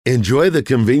Enjoy the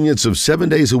convenience of 7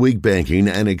 days a week banking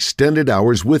and extended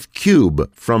hours with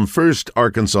Cube from First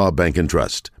Arkansas Bank and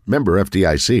Trust. Member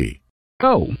FDIC.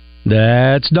 Oh,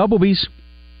 that's Doublebee's.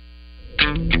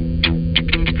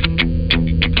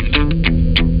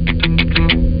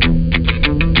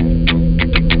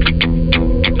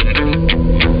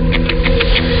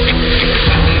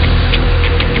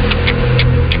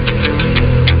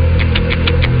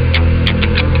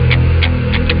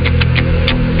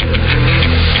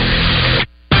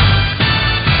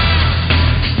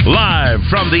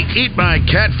 From the Eat My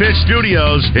Catfish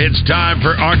studios, it's time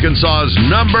for Arkansas's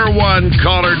 #1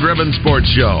 collar-driven sports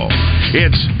show.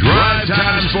 It's Drive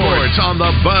Time Sports on the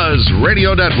Buzz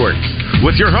Radio Network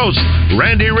with your hosts,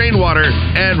 Randy Rainwater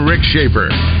and Rick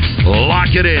Shaeffer.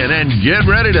 Lock it in and get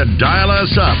ready to dial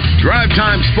us up. Drive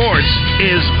Time Sports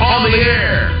is on the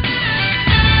air.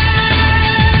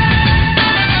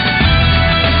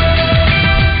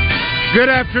 Good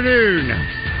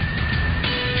afternoon.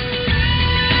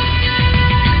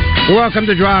 Welcome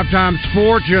to Drive Time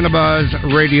Sports here on the Buzz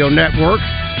Radio Network.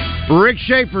 Rick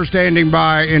Shaeffer standing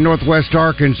by in Northwest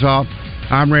Arkansas.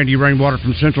 I'm Randy Rainwater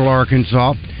from Central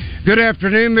Arkansas. Good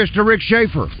afternoon, Mr. Rick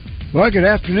Shaeffer. Well, good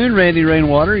afternoon, Randy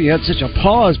Rainwater. You had such a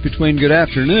pause between good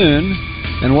afternoon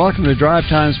and welcome to Drive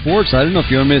Time Sports. I didn't know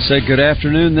if you wanted me to say good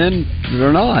afternoon then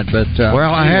or not, but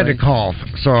well, I had to cough,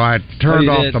 so I turned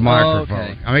off the microphone.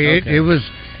 Okay. I mean, it was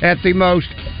at the most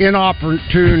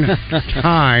inopportune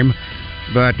time.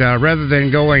 But rather than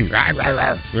going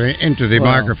into the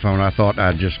microphone, I thought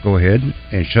I'd just go ahead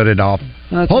and shut it off.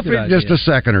 Hopefully just a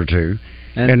second or two.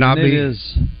 And not be...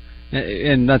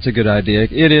 And that's a good idea.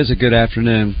 It is a good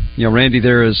afternoon. You know, Randy,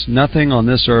 there is nothing on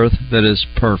this earth that is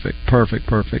perfect.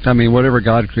 I mean, whatever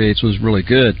God creates was really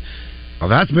good. Well,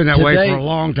 that's been that way for a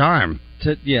long time.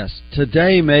 Yes.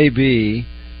 Today may be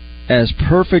as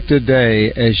perfect a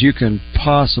day as you can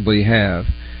possibly have.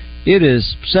 It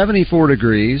is 74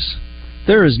 degrees.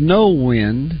 There is no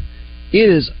wind. It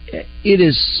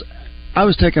is. I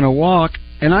was taking a walk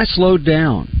and I slowed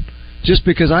down just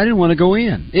because I didn't want to go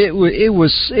in.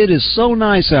 It is so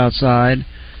nice outside.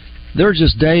 There are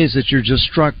just days that you're just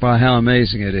struck by how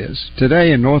amazing it is.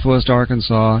 Today in Northwest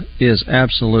Arkansas is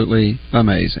absolutely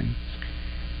amazing.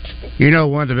 You know,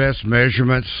 one of the best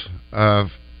measurements of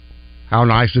how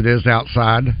nice it is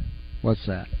outside? What's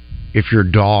that? If your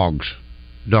dogs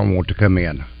don't want to come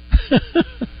in.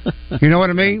 You know what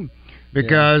I mean?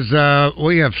 Because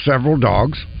we have several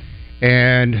dogs,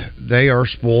 and they are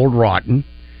spoiled rotten.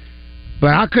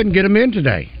 But I couldn't get them in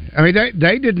today. I mean,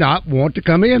 they did not want to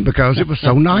come in because it was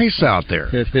so nice out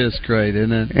there. It is great,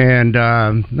 isn't it? And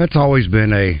that's always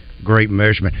been a great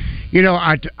measurement. You know,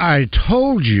 I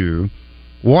told you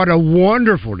what a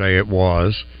wonderful day it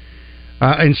was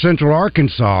in Central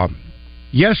Arkansas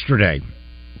yesterday.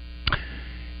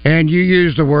 And you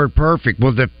used the word perfect.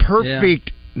 Well, the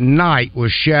perfect night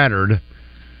was shattered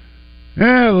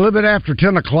a little bit after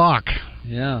 10 o'clock.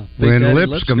 Yeah, when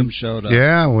Lipscomb showed up.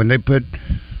 Yeah, when they put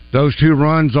those two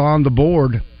runs on the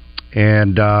board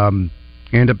and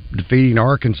end up defeating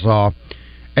Arkansas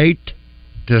 8-6.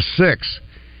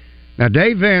 Now,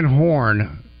 Dave Van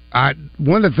Horn,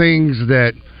 one of the things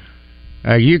that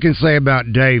you can say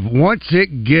about Dave, once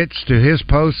it gets to his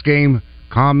post-game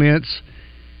comments,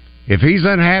 if he's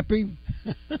unhappy,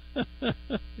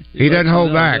 he doesn't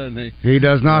hold back. He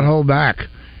does not hold back.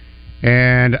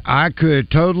 And I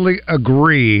could totally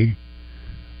agree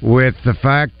with the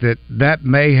fact that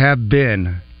may have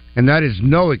been, and that is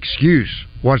no excuse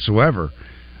whatsoever,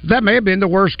 that may have been the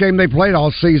worst game they played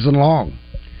all season long.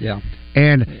 Yeah.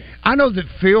 And I know that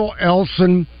Phil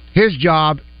Elson, his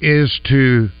job is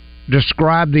to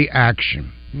describe the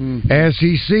action as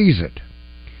he sees it.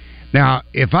 Now,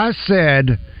 if I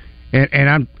said,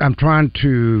 and I'm trying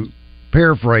to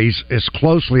paraphrase as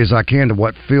closely as I can to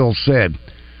what Phil said,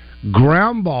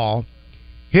 ground ball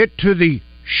hit to the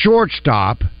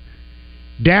shortstop,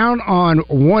 down on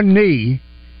one knee,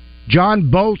 John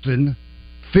Bolton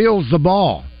fields the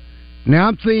ball. Now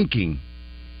I'm thinking,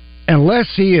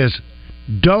 unless he has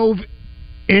dove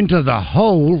into the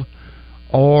hole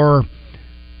or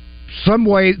some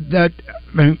way that,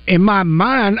 in my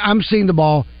mind, I'm seeing the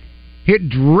ball hit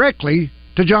directly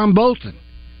to John Bolton.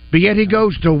 But yet he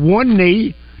goes to one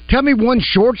knee. Tell me one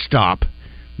shortstop,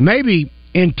 maybe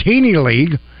in Teeny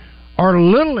League or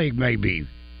Little League maybe,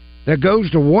 that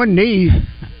goes to one knee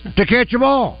to catch a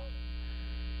ball.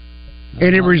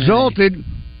 And it resulted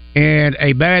in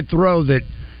a bad throw that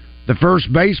the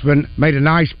first baseman made a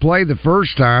nice play the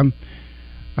first time.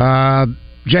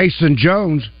 Jason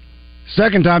Jones,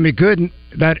 second time he couldn't.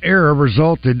 That error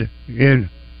resulted in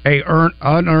a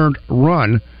unearned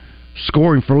run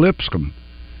scoring for Lipscomb.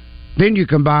 Then you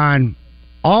combine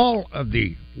all of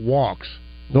the walks.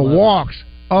 The 11. walks,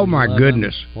 oh my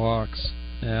goodness. Walks.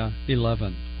 Yeah,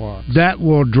 11 walks. That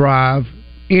will drive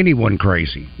anyone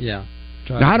crazy. Yeah.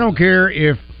 Now, I don't care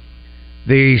if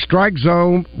the strike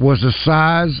zone was the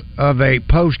size of a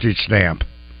postage stamp.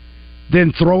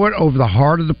 Then throw it over the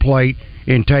heart of the plate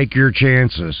and take your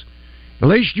chances. At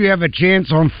least you have a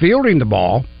chance on fielding the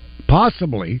ball,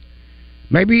 possibly,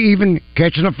 maybe even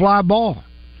catching a fly ball.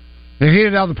 They hit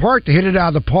it out of the park, they hit it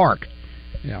out of the park.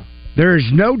 Yeah. There is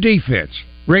no defense.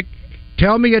 Rick,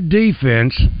 tell me a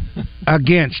defense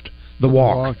against the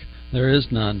walk. There is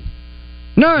none.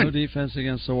 None. No defense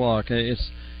against the walk.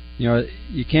 It's,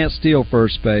 you can't steal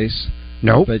first base.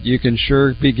 Nope. But you can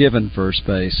sure be given first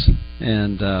base.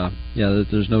 And,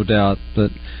 there's no doubt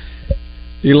that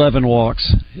 11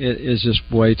 walks is just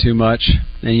way too much.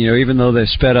 And, even though they've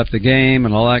sped up the game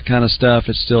and all that kind of stuff,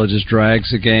 it just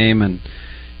drags the game. And,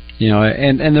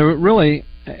 and they're really,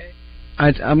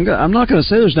 I'm not going to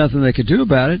say there's nothing they could do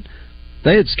about it.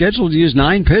 They had scheduled to use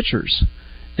 9 pitchers.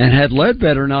 And had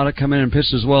Ledbetter not have come in and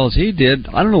pitched as well as he did,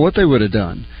 I don't know what they would have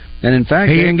done. And in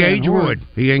fact, he engaged Wood.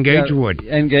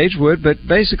 Engaged Wood, but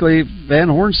basically Van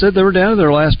Horn said they were down to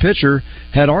their last pitcher.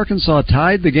 Had Arkansas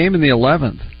tied the game in the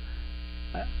 11th,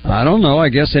 I don't know. I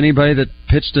guess anybody that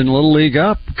pitched in Little League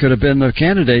up could have been the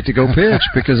candidate to go pitch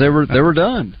because they were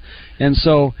done. And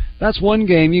so that's one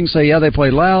game you can say, yeah, they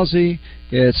played lousy.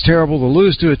 It's terrible to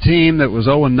lose to a team that was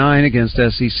 0-9 against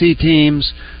SEC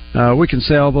teams. We can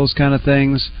say all those kind of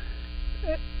things.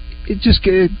 Just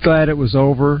glad it was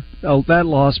over. Oh, that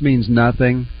loss means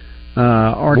nothing.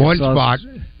 One spot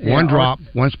drop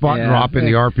in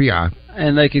the RPI,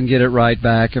 and they can get it right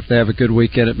back if they have a good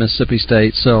weekend at Mississippi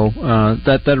State. So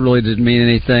that really didn't mean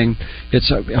anything.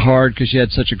 It's hard because you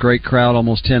had such a great crowd,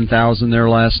 almost 10,000 there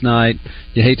last night.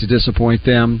 You hate to disappoint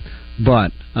them,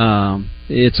 but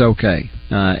it's okay.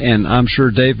 And I'm sure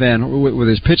Dave Van, with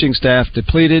his pitching staff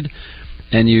depleted.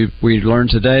 And we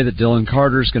learned today that Dylan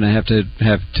Carter's going to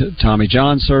have Tommy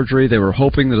John surgery. They were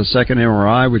hoping that a second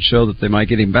MRI would show that they might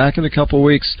get him back in a couple of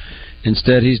weeks.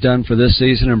 Instead, he's done for this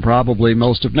season and probably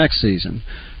most of next season.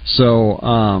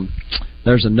 So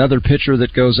there's another pitcher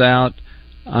that goes out.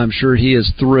 I'm sure he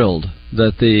is thrilled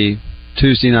that the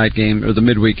Tuesday night game or the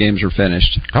midweek games are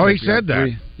finished. Oh, he said that.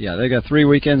 They got 3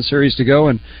 weekend series to go,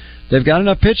 and they've got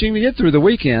enough pitching to get through the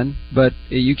weekend. But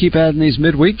you keep adding these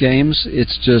midweek games,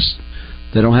 it's just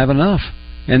they don't have enough.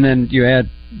 And then you add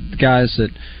guys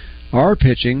that are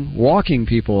pitching, walking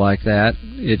people like that.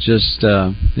 It just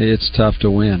it's tough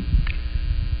to win.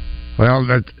 Well,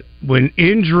 when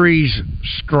injuries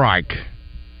strike,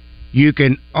 you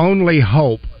can only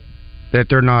hope that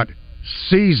they're not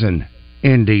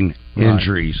season-ending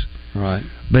injuries. Right.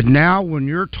 But now when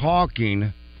you're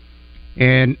talking,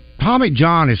 and Tommy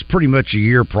John is pretty much a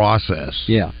year process.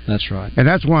 Yeah, that's right. And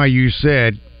that's why you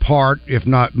said part, if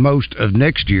not most, of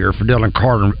next year for Dylan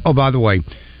Carter. Oh, by the way,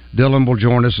 Dylan will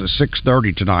join us at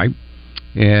 6:30 tonight,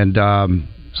 and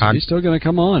so he's still going to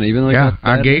come on, even though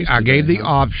I gave the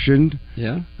option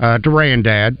to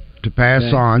Randad to pass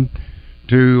on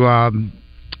to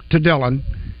Dylan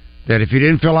that if he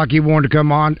didn't feel like he wanted to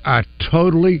come on, I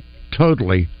totally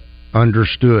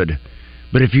understood.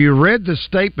 But if you read the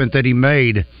statement that he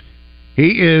made,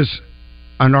 he is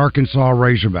an Arkansas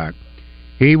Razorback.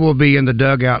 He will be in the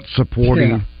dugout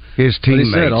supporting his teammates.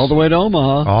 He said all the way to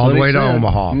Omaha. All the way to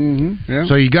Omaha. Mm-hmm. Yeah.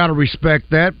 So you got to respect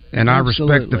that, and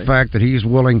Absolutely. I respect the fact that he's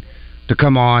willing to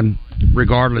come on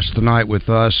regardless tonight with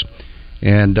us.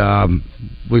 And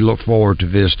we look forward to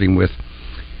visiting with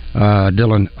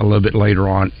Dylan a little bit later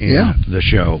on in the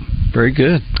show. Very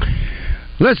good.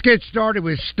 Let's get started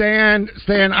with Stan.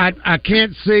 Stan, I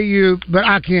can't see you, but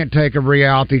I can't take a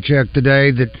reality check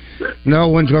today that no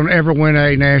one's going to ever win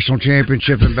a national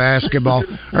championship in basketball,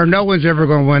 or no one's ever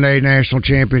going to win a national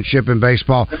championship in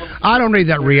baseball. I don't need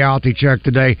that reality check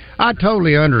today. I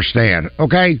totally understand,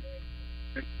 okay?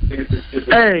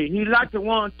 Hey, he like to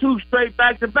 1-2 straight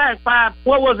back-to-back. 5,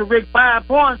 what was it, Rick? 5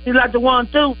 points? He like to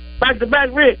 1-2 back-to-back,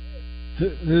 Rick.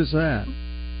 Who's that?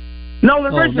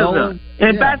 Nolan Richardson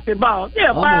in basketball.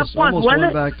 Yeah, 5 points, wasn't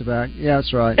it? Back-to-back. Yeah,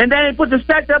 that's right. And they ain't put the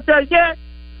stat up there yet?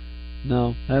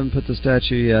 No, I haven't put the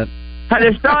statue yet. Have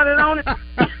they started on it?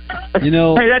 Hey,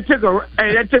 that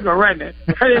took a remnant.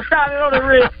 Have they started on it,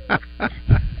 Rick?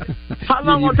 How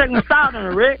long will it take them to start on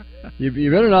it, Rick?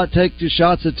 You better not take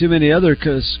shots at too many other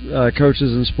coaches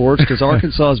in sports, because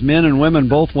Arkansas's men and women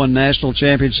both won national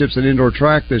championships in indoor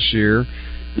track this year.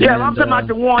 Yeah, I'm talking about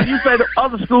the one. You say the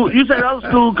other school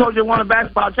coach that won a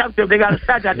basketball championship. They got a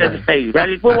statue out there to stage. Right?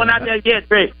 They put one out there yet,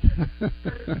 Rick.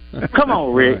 Come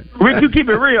on, Rick. Rick, you keep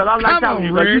it real. I like talking to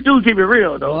you, but you do keep it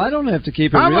real, though. Well, I don't have to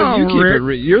keep it real. You keep it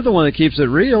real. You're the one that keeps it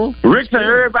real. Rick said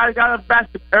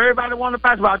everybody won a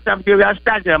basketball championship. Got a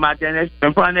statue of them out there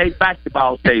in front of their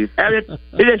basketball stage. Is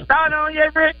it started on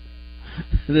yet, Rick?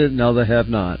 No, they have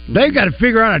not. They got to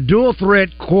figure out a dual threat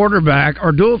quarterback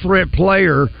or dual threat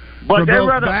player for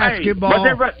both basketball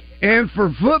and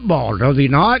for football. Does he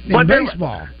not? In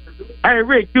baseball. Hey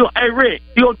Rick, you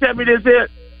gonna tell me this here?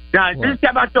 Now this is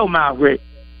about your mouth, Rick.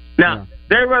 Now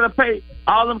they rather pay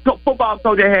all them football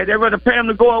coaches they had. They rather pay them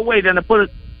to go away than to put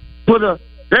a.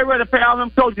 They rather pay all them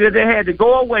coaches that they had to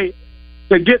go away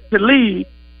to get to leave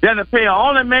than to pay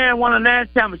only man won a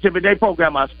national championship in their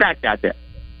program a stack out there.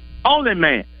 Only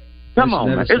man. Come on,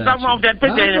 man. There's something wrong with that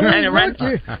picture, ain't it, right?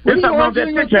 What are you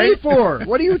arguing with me for?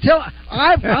 What do you tell?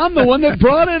 I'm the one that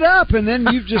brought it up, and then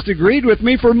you've just agreed with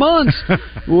me for months.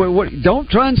 Don't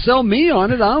try and sell me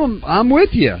on it. I'm with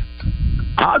you.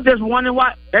 I was just wondering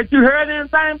why. That you heard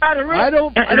anything about it, Rick? I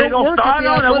don't work at the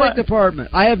athletic department.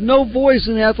 I have no voice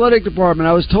in the athletic department.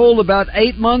 I was told about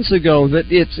 8 months ago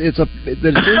that it's in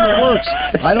the works.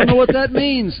 I don't know what that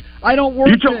means. I don't work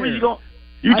there.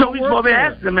 You told me you're supposed to be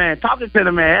asking the man, talking to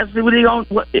the man, asking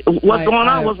what's going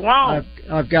on, what's wrong.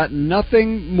 I've got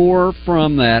nothing more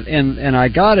from that, and I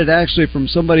got it actually from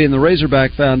somebody in the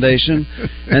Razorback Foundation,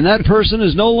 and that person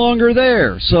is no longer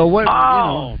there. So what?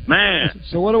 Man!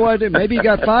 So what do I do? Maybe he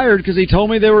got fired because he told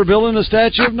me they were building a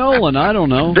statue of Nolan. I don't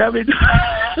know.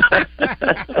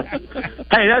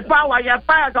 Hey, that's probably why you got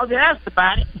fired, because you asked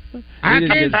about it. I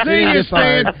can't see you,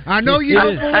 Stan. I know you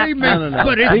don't believe me,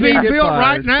 but it's being built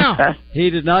right now. He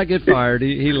did not get fired.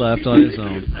 He left on his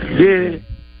own. Yeah.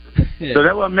 So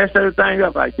that what messed everything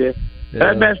up like that. Yeah.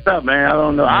 That messed up, man. I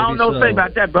don't know. I don't know what to say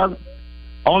about that, brother.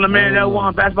 Only man that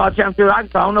won basketball championship. I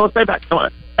don't know what to say about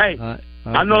that. Hey,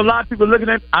 I know a lot of people looking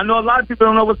at. I know a lot of people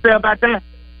don't know what to say about that.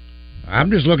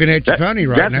 I'm just looking at you funny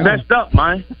right now. That's messed up,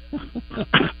 man.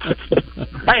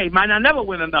 Hey, man, I never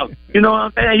win enough. You know what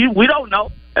I'm saying? We don't know.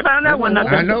 I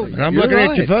know. I'm looking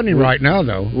at you funny right now,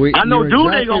 though. I know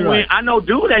Dude ain't gonna win. I know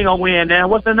Dude ain't gonna win. Now,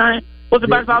 what's the name? What's the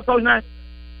basketball coach name?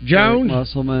 Jones.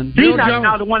 Musselman. He's not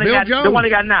now the one that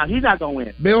got now. He's not gonna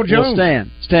win. Bill Jones. Well,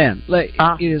 Stan.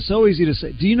 It is so easy to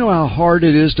say. Do you know how hard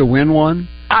it is to win one?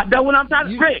 That's what I'm trying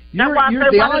to say.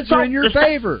 The odds are in your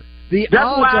favor. The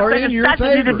odds are in your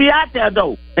favor. Need to be out there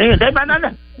though. And they might not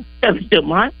know.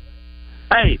 Mine.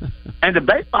 Hey, and the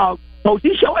baseball coach,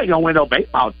 he sure ain't gonna win no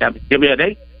baseball championship.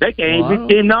 They can't even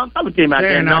team non-cover team out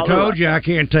there. And I told you I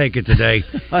can't take it today.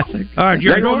 All right,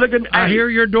 I hear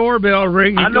your doorbell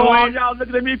ring. I know all y'all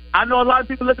looking at me. I know a lot of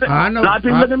people looking at me. A lot of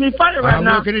people looking at me funny right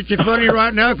now. I'm looking at you funny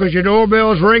right now because your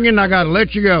doorbell's ringing. I got to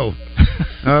let you go.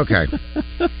 Okay.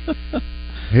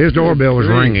 His doorbell was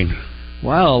ringing.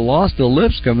 Wow, lost to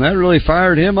Lipscomb. That really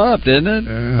fired him up, didn't it?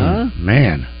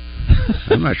 Man.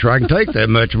 I'm not sure I can take that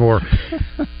much more.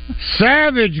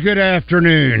 Savage, good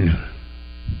afternoon.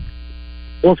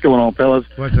 What's going on, fellas?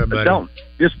 What's up, buddy?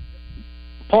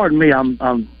 Pardon me, I'm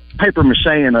paper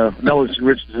macheing a Nolan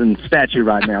Richardson statue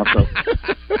right now, so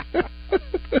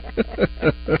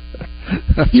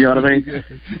you know what I mean?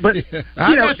 But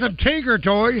I got some Tinker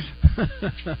toys.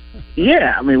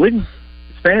 Yeah, I mean, we can,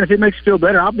 Stan, if it makes you feel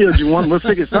better, I'll build you one. We'll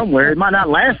stick it somewhere. It might not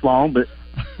last long, but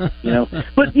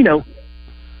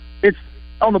it's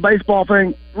on the baseball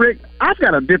thing, Rick. I've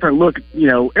got a different look.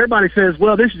 Everybody says,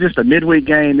 "Well, this is just a midweek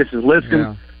game. This is Lipscomb."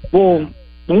 Yeah. Well,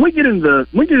 when we get into the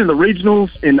regionals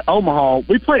in Omaha,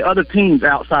 we play other teams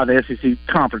outside the SEC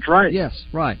conference, right? Yes,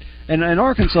 right. And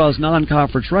Arkansas's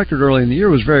non-conference record early in the year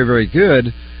was very, very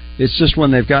good. It's just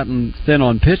when they've gotten thin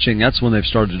on pitching, that's when they've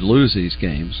started to lose these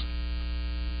games.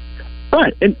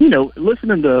 Right, and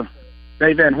listening to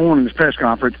Dave Van Horn in his press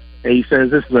conference, he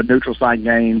says this is a neutral site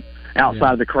game.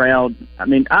 Outside of the crowd, I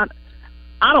mean, I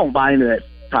don't buy into that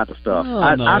type of stuff.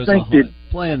 I think that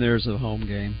playing there's a home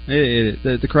game.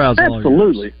 The crowd's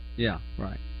absolutely. Yeah,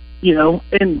 right.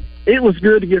 And it was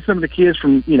good to get some of the kids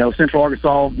from Central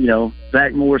Arkansas.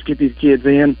 Zach Morris, get these kids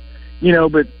in.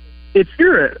 But if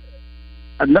you're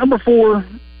a number 4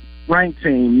 ranked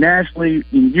team nationally,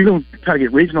 and you're going to try to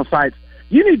get regional sites,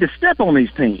 you need to step on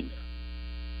these teams.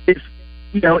 If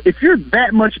you're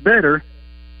that much better.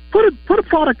 Put a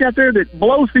product out there that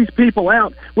blows these people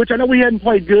out, which I know we hadn't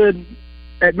played good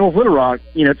at North Little Rock.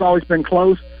 It's always been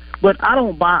close, but I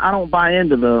don't buy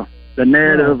into the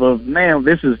narrative of, man,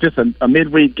 this is just a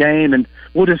midweek game and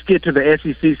we'll just get to the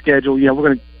SEC schedule.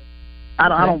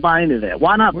 I don't buy into that.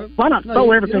 Why not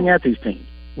throw everything at these teams?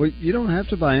 Well, you don't have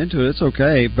to buy into it. It's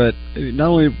okay. But not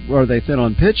only are they thin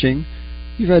on pitching,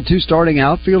 you've had 2 starting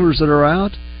outfielders that are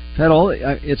out.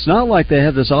 It's not like they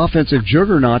have this offensive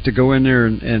juggernaut to go in there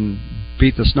and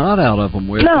beat the snot out of them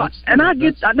with. No, I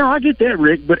get that,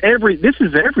 Rick. But this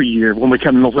is every year when we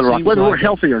come to North Little Rock, whether we're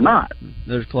healthy or not.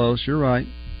 They're close. You're right.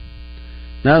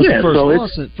 Now it's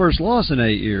the first loss in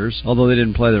 8 years, although they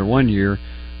didn't play there 1 year.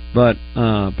 But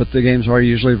the games are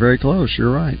usually very close.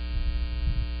 You're right.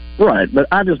 Right, but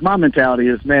my mentality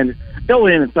is, man, go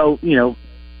in and throw your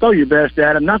best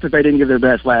at them. Not that they didn't give their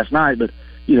best last night, but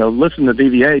listen to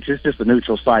DVH. It's just a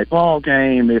neutral site ball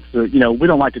game. It's we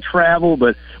don't like to travel,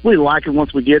 but we like it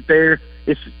once we get there.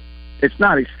 It's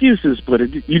not excuses, but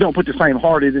you don't put the same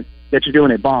heart in it that you're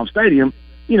doing at Baum Stadium.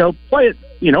 Play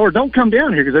it, or don't come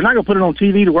down here because they're not going to put it on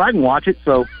TV to where I can watch it.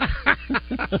 So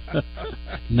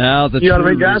now the true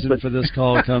reason for this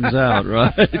call comes out,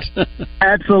 right?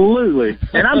 Absolutely,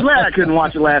 and I'm glad I couldn't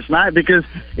watch it last night because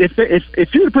if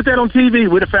you would have put that on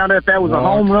TV, we'd have found out if that was a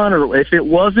home run, or if it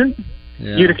wasn't,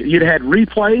 you'd have had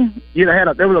replay.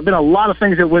 There would have been a lot of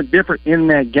things that went different in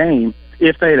that game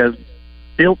if they'd have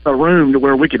built a room to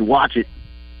where we could watch it.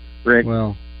 Rick.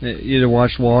 Well. You'd have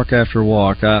watched walk after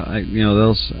walk.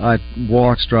 Those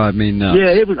walks drive me nuts.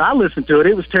 Yeah, I listened to it.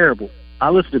 It was terrible.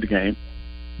 I listened to the game.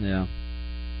 Yeah.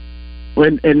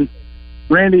 And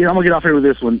Randy, I'm gonna get off here with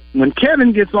this one. When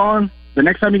Kevin gets on, the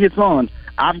next time he gets on,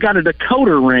 I've got a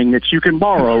decoder ring that you can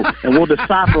borrow, and we'll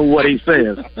decipher what he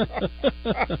says.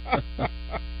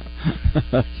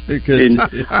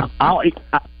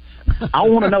 I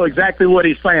want to know exactly what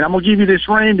he's saying. I'm gonna give you this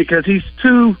ring because he's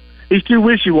too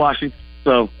wishy-washy.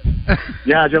 So,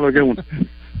 yeah, have a good one.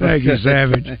 Thank you,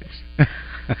 Savage.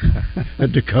 A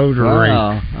decoder ring.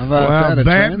 How about that?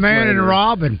 Batman and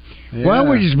Robin. Yeah. Why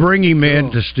don't we just bring him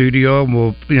into studio and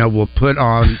we'll put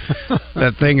on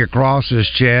that thing across his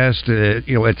chest.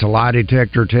 It's a lie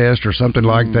detector test or something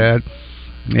like that.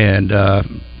 And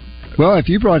well, if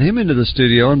you brought him into the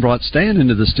studio and brought Stan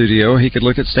into the studio, he could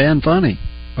look at Stan funny.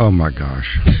 Oh my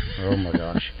gosh!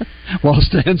 While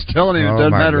Stan's telling him it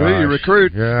doesn't matter who you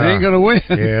recruit, they ain't going to win.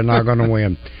 Yeah, not going to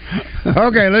win.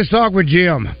 Okay, let's talk with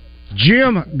Jim.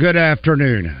 Jim, good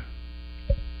afternoon.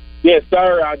 Yes,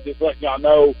 sir. I just let y'all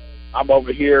know I'm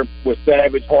over here with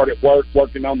Savage, hard at work,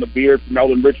 working on the beard for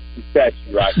Nolan Richardson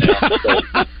statue right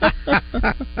now.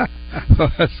 Oh,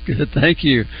 that's good. Thank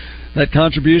you. That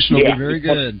contribution will be very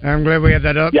good. I'm glad we have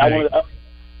that update.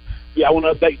 I want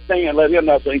to update Stan, let him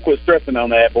know so he can quit stressing on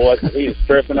that, boy. He is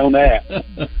stressing on that.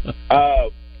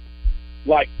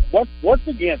 What's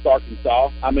against Arkansas?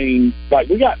 I mean,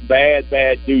 we got bad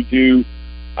juju.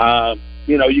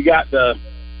 You got the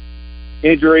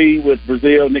injury with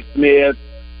Brazil, Nick Smith,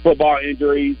 football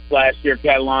injuries last year,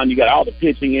 Catalan. You got all the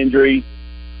pitching injuries.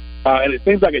 And it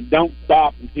seems like it don't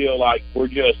stop until, we're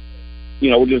just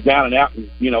down and out and,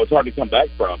 it's hard to come back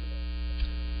from.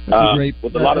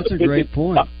 That's a great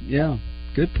point. Yeah,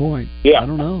 good point. Yeah. I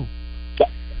don't know.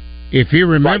 If you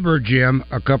remember, Jim,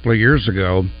 a couple of years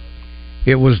ago,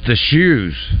 it was the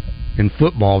shoes in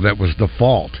football that was the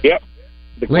fault. Yep.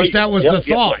 At least that was the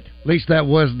thought. At least that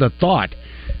was the thought.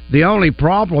 The only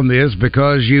problem is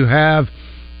because you have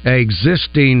an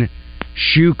existing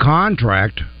shoe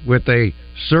contract with a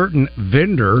certain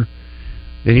vendor,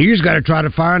 then you just got to try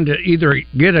to either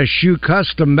get a shoe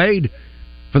custom made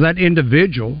for that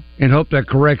individual and hope that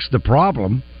corrects the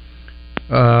problem.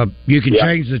 You can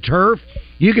change the turf.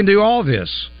 You can do all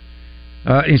this.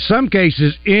 In some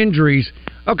cases, injuries.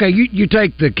 Okay, you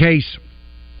take the case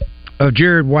of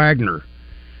Jared Wagner.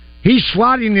 He's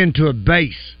sliding into a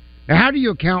base. Now, how do you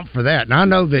account for that? And I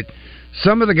know that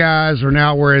some of the guys are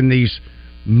now wearing these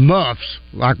muffs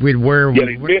like we'd wear.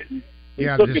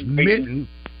 This mitten.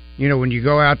 When you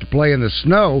go out to play in the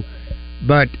snow.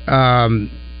 But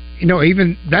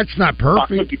even that's not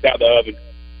perfect. Out the oven.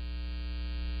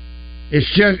 It's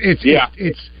just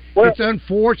it's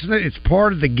unfortunate. It's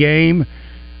part of the game.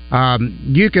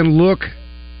 You can look,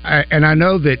 and I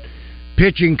know that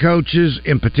pitching coaches,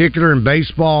 in particular in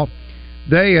baseball,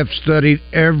 they have studied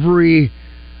every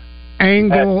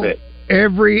angle,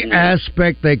 every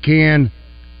aspect they can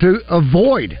to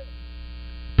avoid,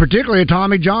 particularly a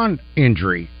Tommy John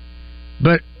injury.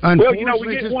 But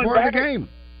unfortunately, it's just part of the game.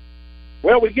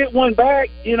 Well, we get one back,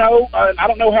 I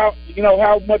don't know how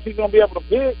much he's going to be able to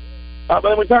pitch, but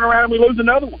then we turn around and we lose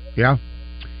another one. Yeah.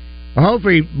 Well,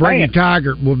 hopefully, Brady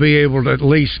Taggart will be able to at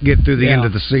least get through the end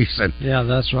of the season. Yeah,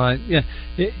 that's right. Yeah,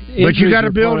 but you got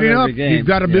to build him up. You've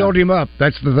got to build him up.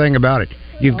 That's the thing about it.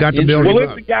 You've got to build him up. Well,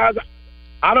 listen, guys,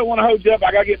 I don't want to hold you up.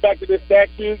 I got to get back to this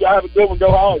statue. Y'all have a good one.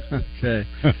 Go Hogs. Okay.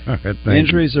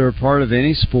 Injuries are a part of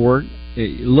any sport.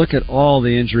 look at all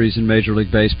the injuries in Major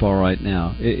League Baseball right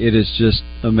now. It is just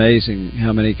amazing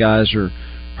how many guys are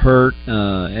hurt,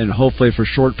 and hopefully for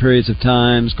short periods of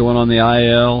times going on the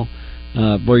IL.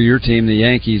 Boy, your team, the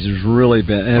Yankees, has really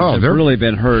been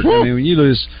hurt. I mean, when you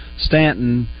lose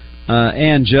Stanton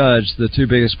and Judge, the two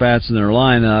biggest bats in their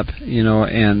lineup,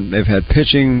 and they've had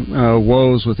pitching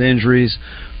woes with injuries,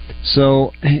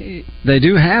 so they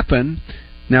do happen.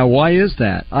 Now, why is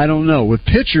that? I don't know. With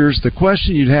pitchers, the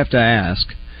question you'd have to ask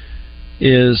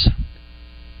is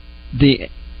the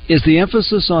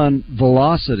emphasis on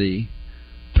velocity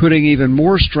putting even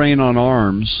more strain on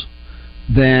arms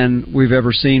than we've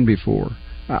ever seen before?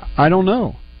 I don't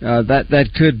know. That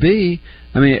could be.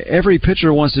 I mean, every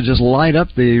pitcher wants to just light up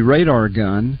the radar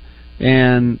gun,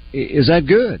 and is that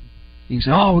good? You can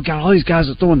say, oh, we got all these guys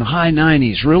that throw in the high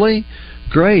 90s. Really?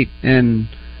 Great. And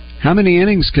how many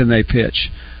innings can they pitch?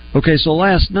 Okay, so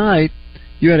last night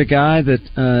you had a guy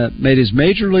that made his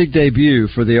major league debut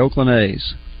for the Oakland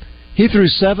A's. He threw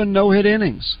 7 no-hit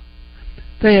innings.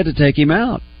 They had to take him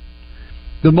out.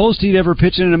 The most he'd ever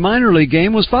pitched in a minor league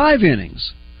game was 5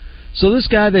 innings. So this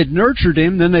guy, they'd nurtured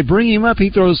him, then they bring him up, he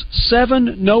throws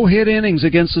 7 no-hit innings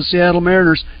against the Seattle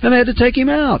Mariners, and they had to take him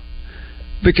out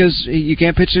because you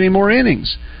can't pitch any more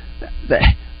innings.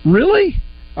 Really?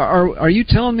 Are you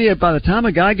telling me that by the time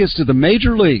a guy gets to the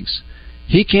major leagues,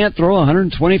 he can't throw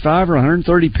 125 or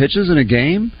 130 pitches in a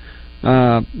game?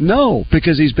 No,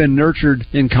 because he's been nurtured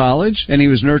in college, and he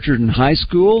was nurtured in high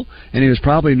school, and he was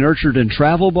probably nurtured in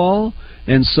travel ball,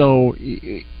 and so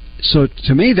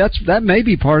to me, that may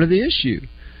be part of the issue,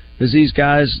 is these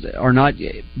guys are not.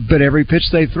 But every pitch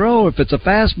they throw, if it's a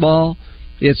fastball,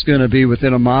 it's going to be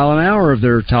within a mile an hour of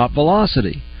their top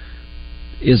velocity.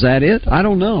 Is that it? I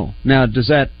don't know. Now,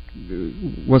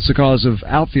 what's the cause of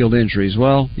outfield injuries?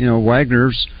 Well,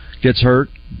 Wagner's gets hurt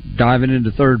diving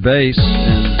into third base,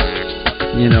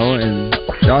 and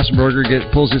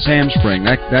Jossenberger pulls his hamstring.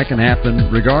 That can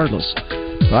happen regardless.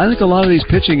 But I think a lot of these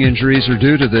pitching injuries are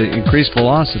due to the increased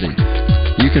velocity.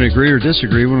 You can agree or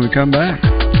disagree when we come back.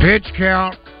 Pitch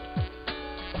count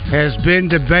has been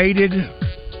debated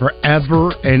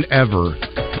forever and ever,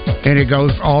 and it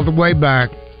goes all the way back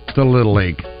to Little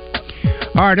League.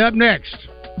 All right, up next,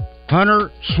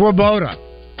 Hunter Swoboda,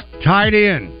 tight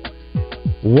end,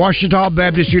 Ouachita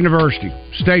Baptist University.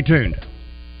 Stay tuned.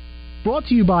 Brought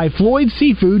to you by Floyd's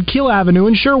Seafood, Kill Avenue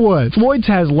in Sherwood. Floyd's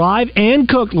has live and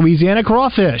cooked Louisiana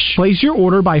crawfish. Place your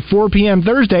order by 4 p.m.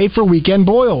 Thursday for weekend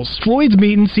boils.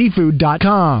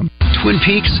 Floyd'sMeatandSeafood.com. Twin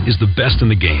Peaks is the best in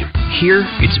the game. Here,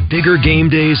 it's bigger game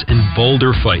days and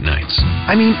bolder fight nights.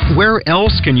 I mean, where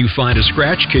else can you find a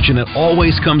scratch kitchen that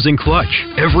always comes in clutch?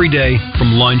 Every day,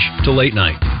 from lunch to late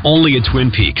night. Only at Twin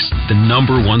Peaks, the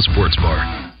 #1 sports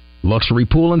bar. Luxury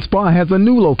Pool and Spa has a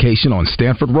new location on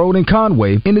Stanford Road in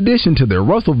Conway, in addition to their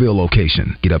Russellville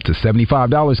location. Get up to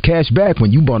 $75 cash back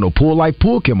when you bundle Pool Life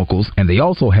pool chemicals, and they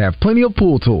also have plenty of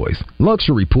pool toys.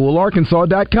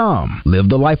 LuxuryPoolArkansas.com. Live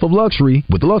the life of luxury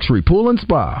with Luxury Pool and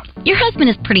Spa. Your husband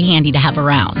is pretty handy to have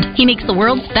around. He makes the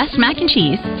world's best mac and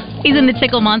cheese. He's in the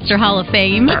Tickle Monster Hall of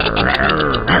Fame.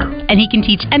 And he can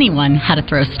teach anyone how to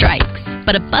throw strikes.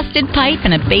 But a busted pipe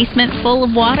and a basement full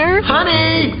of water?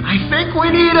 Honey, I think we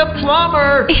need a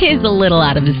plumber. Is a little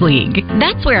out of his league.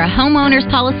 That's where a homeowner's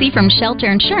policy from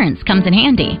Shelter Insurance comes in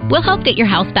handy. We'll help get your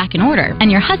house back in order and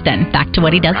your husband back to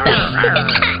what he does best.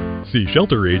 See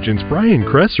Shelter agents Brian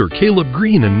Kress or Caleb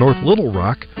Green in North Little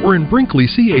Rock, or in Brinkley,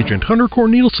 see agent Hunter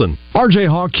Cornelison. RJ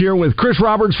Hawk here with Chris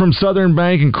Roberts from Southern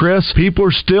Bank. And Chris, people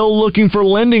are still looking for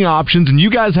lending options, and you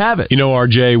guys have it. You know,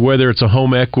 RJ, whether it's a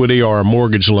home equity or a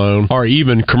mortgage loan or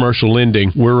even commercial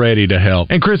lending, we're ready to help.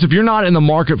 And Chris, if you're not in the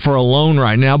market for a loan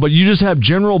right now, but you just have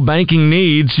general banking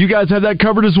needs, you guys have that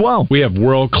covered as well. We have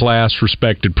world-class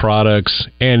respected products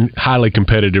and highly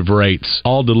competitive rates,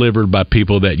 all delivered by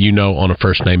people that you know on a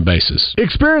first-name basis.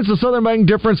 Experience the Southern Bank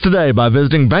difference today by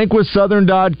visiting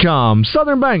bankwithsouthern.com.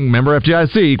 Southern Bank, member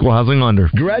FDIC, equal housing lender.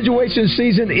 Graduation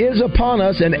season is upon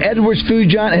us, and Edwards Food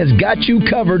Giant has got you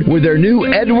covered with their new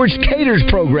Edwards Caters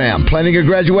program. Planning a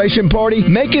graduation party?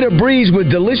 Make it a breeze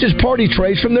with delicious party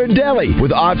trays from their deli,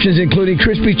 with options including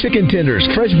crispy chicken tenders,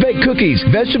 fresh baked cookies,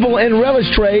 vegetable and relish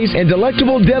trays, and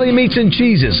delectable deli meats and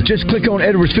cheeses. Just click on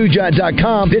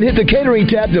edwardsfoodgiant.com, then hit the catering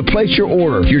tab to place your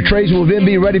order. Your trays will then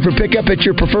be ready for pickup at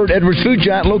your preferred Edwards Food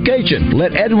Giant location.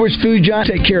 Let Edwards Food Giant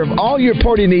take care of all your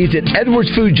party needs at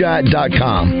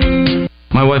edwardsfoodgiant.com.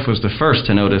 My wife was the first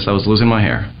to notice I was losing my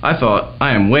hair. I thought,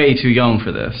 I am way too young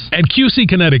for this. At QC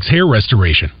Kinetics Hair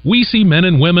Restoration, we see men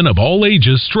and women of all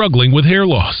ages struggling with hair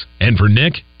loss. And for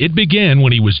Nick, it began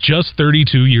when he was just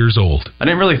 32 years old. I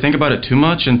didn't really think about it too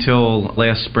much until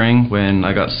last spring when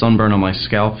I got sunburn on my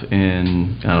scalp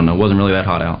and, I don't know, it wasn't really that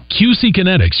hot out. QC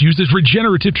Kinetics uses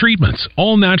regenerative treatments,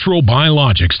 all natural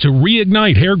biologics to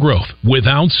reignite hair growth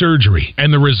without surgery.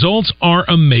 And the results are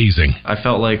amazing. I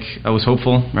felt like I was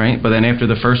hopeful, right? But then after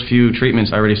the first few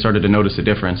treatments, I already started to notice a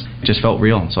difference. It just felt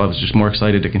real, so I was just more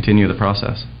excited to continue the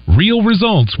process. Real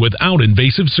results without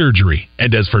invasive surgery.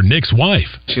 And as for Nick's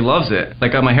wife, she loves it. I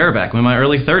got my hair back in my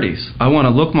early 30s. I want to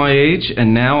look my age,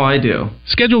 and now I do.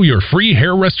 Schedule your free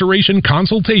hair restoration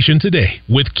consultation today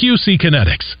with QC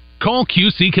Kinetics. Call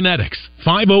QC Kinetics,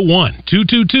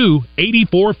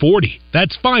 501-222-8440.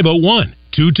 That's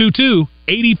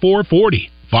 501-222-8440.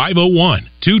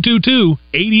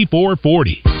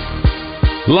 501-222-8440.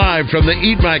 Live from the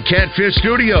Eat My Catfish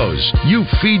studios, you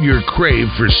feed your crave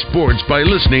for sports by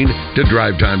listening to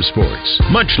Drive Time Sports.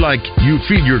 Much like you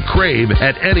feed your crave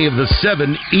at any of the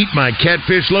 7 Eat My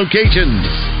Catfish locations.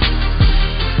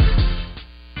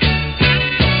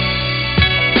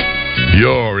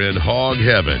 You're in hog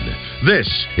heaven. This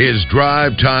is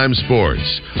Drive Time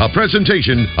Sports, a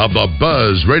presentation of the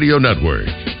Buzz Radio Network.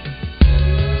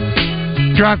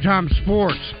 Drive Time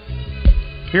Sports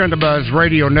here on the Buzz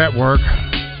Radio Network.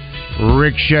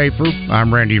 Rick Shaeffer.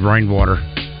 I'm Randy Rainwater.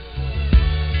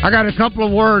 I got a couple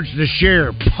of words to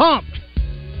share. Pumped.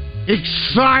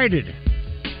 Excited.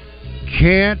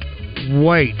 Can't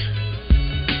wait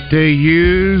to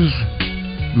use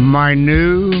my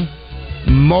new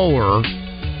mower,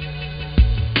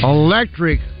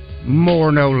 electric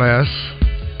mower no less,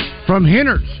 from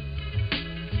Hennard's.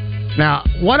 Now,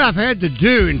 what I've had to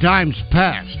do in times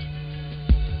past,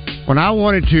 when I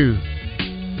wanted to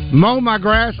mow my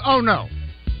grass, oh no,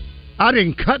 I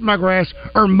didn't cut my grass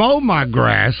or mow my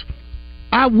grass.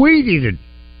 I weed-eated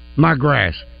my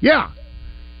grass. Yeah.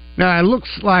 Now, it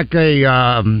looks like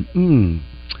an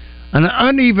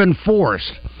uneven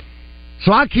forest.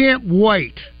 So I can't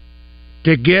wait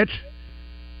to get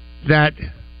that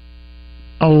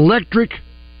electric.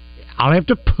 I'll have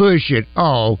to push it.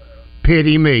 Oh,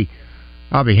 pity me.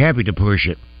 I'll be happy to push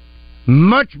it.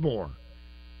 Much more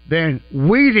than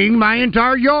weeding my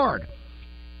entire yard.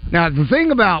 Now, the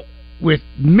thing about with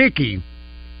Mickey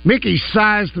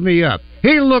sized me up.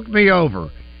 He looked me over.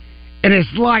 And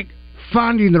it's like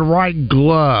finding the right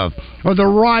glove or the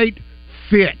right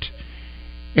fit.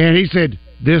 And he said,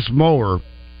 this mower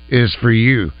is for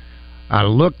you. I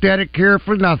looked at it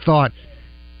carefully and I thought,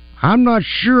 I'm not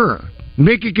sure.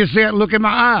 Mickey could say it, look in my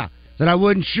eye, that I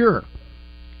wasn't sure.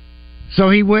 So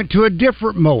he went to a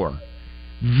different mower.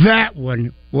 That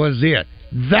one was it.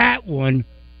 That one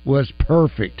was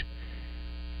perfect.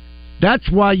 That's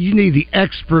why you need the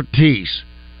expertise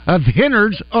of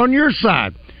Hennard's on your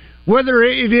side. Whether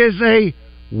it is a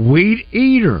weed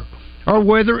eater or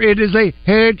whether it is a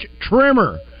hedge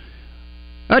trimmer,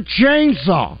 a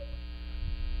chainsaw.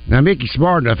 Now, Mickey's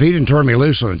smart enough, he didn't turn me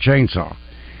loose on a chainsaw.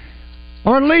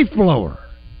 Or a leaf blower.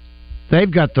 They've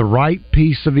got the right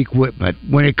piece of equipment.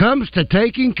 When it comes to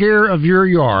taking care of your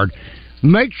yard,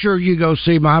 make sure you go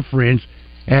see my friends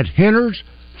at Hennard's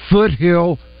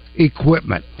Foothill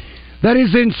Equipment. That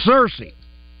is in Searcy,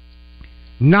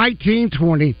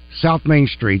 1920 South Main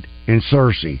Street in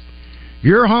Searcy.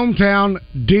 Your hometown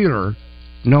dealer,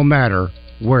 no matter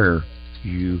where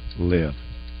you live.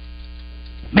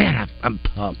 Man, I'm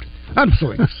pumped. I'm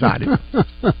so excited.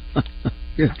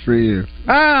 Good for you.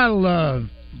 I love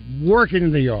working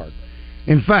in the yard.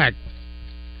 In fact,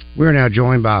 we're now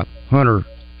joined by Hunter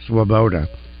Swoboda.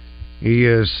 He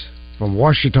is from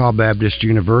Ouachita Baptist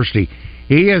University.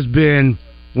 He has been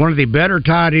one of the better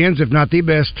tight ends, if not the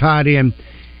best tight end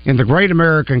in the Great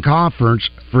American Conference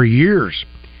for years.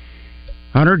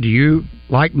 Hunter, do you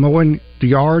like mowing the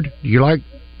yard? Do you like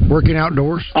working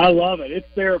outdoors? I love it. It's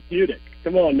therapeutic.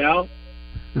 Come on now.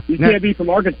 You can't be from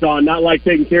Arkansas and not like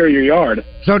taking care of your yard.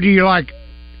 So do you like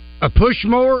a push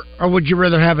mower, or would you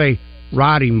rather have a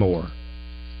riding mower?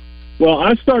 Well,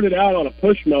 I started out on a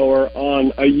push mower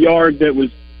on a yard that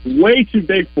was way too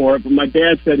big for it, but my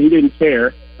dad said he didn't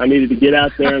care. I needed to get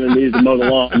out there and I needed to mow the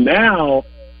lawn.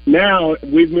 Now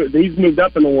he's moved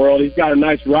up in the world. He's got a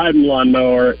nice riding lawn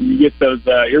mower. You get those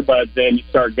earbuds in, you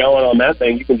start going on that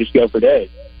thing, you can just go for days.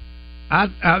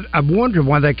 I'm wondering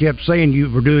why they kept saying you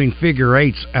were doing figure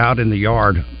eights out in the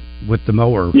yard with the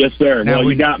mower. Yes, sir. Now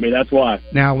you got me. That's why.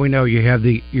 Now we know you have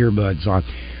the earbuds on.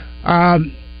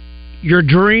 Your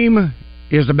dream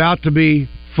is about to be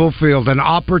fulfilled, an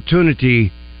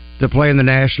opportunity to play in the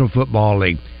National Football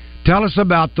League. Tell us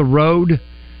about the road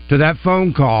to that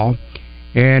phone call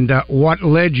and what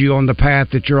led you on the path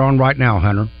that you're on right now,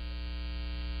 Hunter.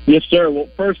 Yes, sir. Well,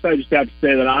 first I just have to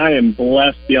say that I am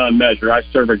blessed beyond measure. I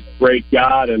serve a great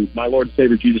God, and my Lord and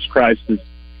Savior Jesus Christ has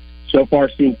so far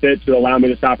seen fit to allow me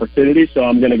this opportunity, so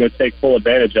I'm going to go take full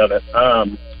advantage of it.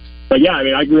 But yeah, I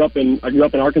mean, I grew up in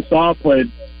Arkansas,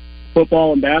 played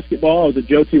football and basketball. I was at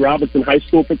Joe T. Robinson High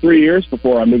School for 3 years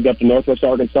before I moved up to Northwest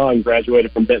Arkansas and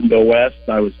graduated from Bentonville West.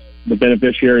 I was the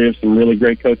beneficiary of some really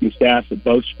great coaching staffs at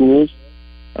both schools.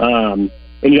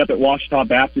 Ended up at Ouachita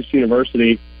Baptist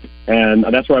University, and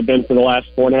that's where I've been for the last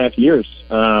 4.5 years.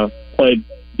 Played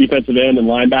defensive end and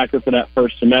linebacker for that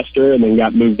first semester, and then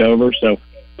got moved over. So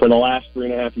for the last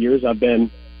 3.5 years, I've been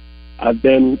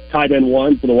tight end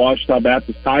one for the Ouachita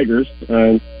Baptist Tigers,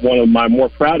 and one of my more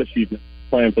proud achievements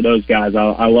playing for those guys.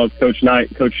 I love Coach Knight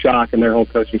and Coach Schock and their whole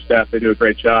coaching staff. They do a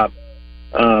great job.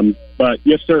 But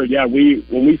yes, sir. Yeah,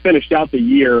 when we finished out the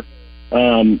year,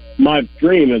 my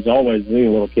dream, as always, being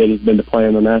a little kid, has been to play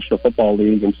in the National Football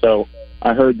League, and so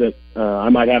I heard that I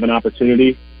might have an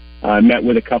opportunity. I met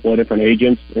with a couple of different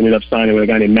agents. Ended up signing with a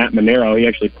guy named Matt Monero. He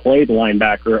actually played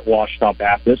linebacker at Ouachita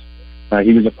Baptist.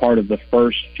 He was a part of the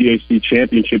first GAC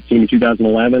championship team in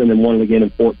 2011, and then won it again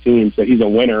in 2014. So he's a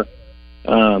winner.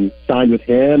 Signed with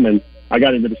him, and I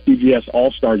got into the CGS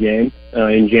All-Star game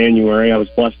in January. I was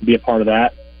blessed to be a part of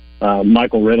that.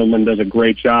 Michael Riddleman does a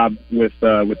great job with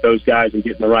those guys and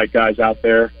getting the right guys out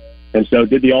there. And so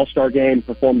did the All-Star game,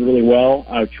 performed really well.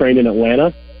 I trained in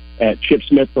Atlanta at Chip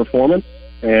Smith Performance,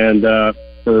 and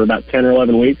for about 10 or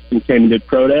 11 weeks, and came and did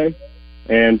Pro Day.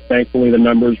 And thankfully the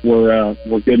numbers were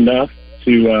good enough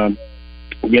to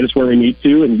get us where we need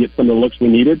to and get some of the looks we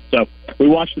needed. So we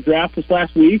watched the draft this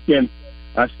last week, and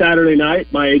Saturday night,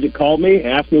 my agent called me,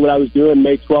 asked me what I was doing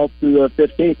May 12th through the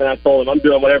 15th, and I told him I'm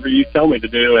doing whatever you tell me to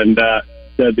do, and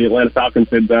said the Atlanta Falcons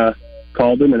had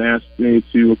called him and asked me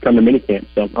to come to minicamp,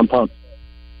 so I'm pumped.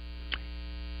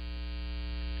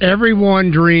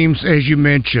 Everyone dreams, as you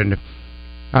mentioned,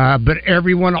 but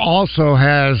everyone also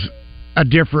has a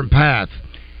different path.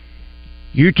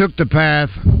 You took the path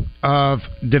of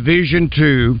Division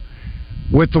II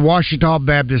with the Ouachita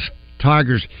Baptist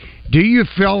Tigers. Do you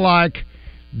feel like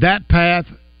that path,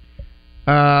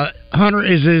 Hunter,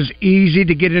 is as easy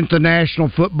to get into the National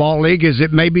Football League as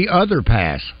it may be other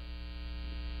paths?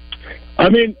 I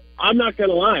mean, I'm not going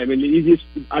to lie. I mean,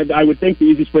 I would think the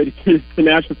easiest way to get into the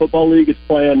National Football League is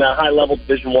playing high-level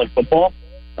Division I football.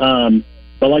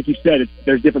 But like you said,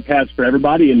 there's different paths for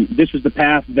everybody, and this was the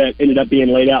path that ended up being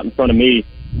laid out in front of me,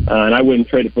 and I wouldn't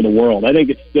trade it for the world. I think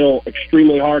it's still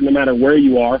extremely hard, no matter where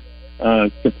you are,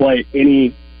 to play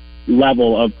any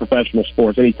level of professional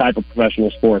sports, any type of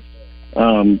professional sports.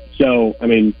 So, I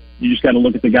mean, you just got to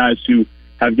look at the guys who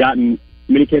have gotten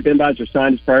minicamp invites or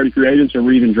signed as priority free agents or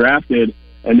were even drafted,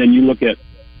 and then you look at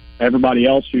everybody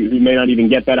else who may not even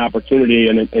get that opportunity,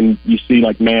 and you see,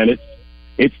 like, man,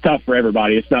 it's tough for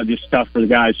everybody. It's not just tough for the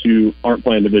guys who aren't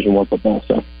playing Division I football.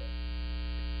 So,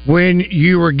 when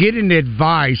you were getting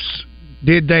advice,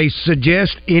 did they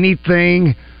suggest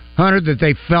anything, Hunter, that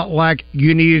they felt like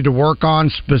you needed to work on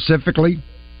specifically?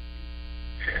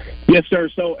 Yes, sir.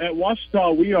 So at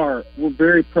Ouachita, we're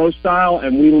very pro style,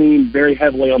 and we lean very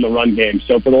heavily on the run game.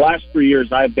 So for the last 3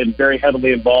 years, I've been very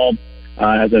heavily involved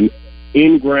as an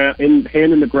hand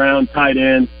in the ground tight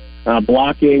end,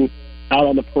 blocking out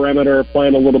on the perimeter,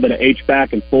 playing a little bit of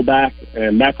H-back and fullback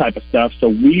and that type of stuff. So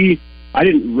I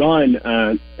didn't run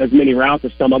as many routes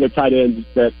as some other tight ends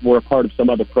that were a part of some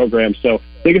other programs. So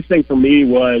biggest thing for me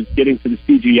was getting to the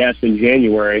CGS in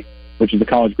January, which is the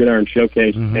College Gridiron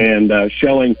Showcase, and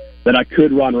showing that I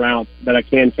could run routes, that I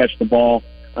can catch the ball,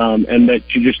 and that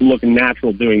you just look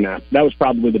natural doing that. That was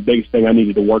probably the biggest thing I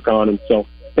needed to work on. And so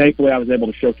thankfully I was able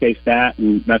to showcase that,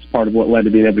 and that's part of what led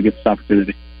to being able to get this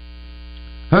opportunity.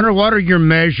 Hunter, what are your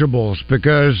measurables?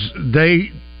 Because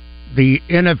the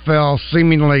NFL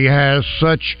seemingly has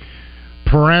such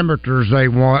parameters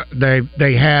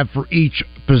they have for each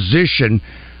position,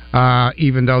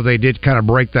 even though they did kind of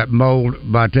break that mold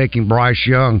by taking Bryce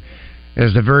Young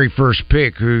as the very first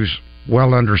pick, who's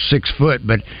well under 6 foot.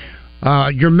 But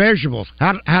your measurables,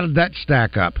 how did that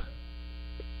stack up?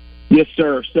 Yes,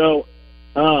 sir. So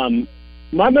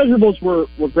my measurables were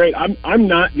great. I'm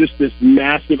not just this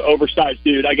massive, oversized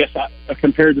dude. I guess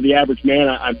compared to the average man,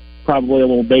 I'm probably a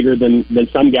little bigger than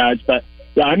some guys. But,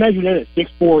 yeah, I measured in at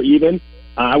 6'4" even.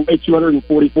 I weigh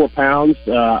 244 pounds.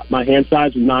 My hand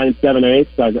size was 9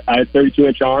 7/8. I had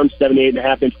 32-inch arms,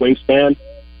 78.5-inch wingspan.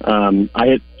 I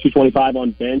hit 225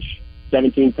 on bench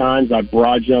 17 times. I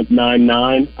broad jumped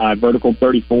 9.9. I vertical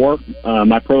 34.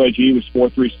 My pro AG was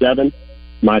 4.37.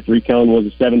 My 3-cone was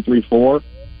a 7.34.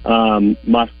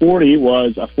 My 40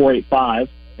 was a 4.85.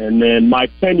 And then my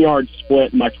 10-yard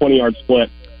split and my 20-yard split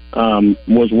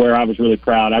was where I was really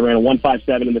proud. I ran a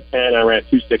 1.57 in the 10, and I ran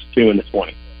a 2.62 in the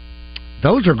 20.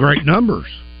 Those are great numbers.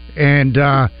 And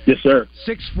yes, sir.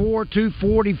 6'4",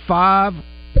 245.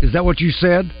 Is that what you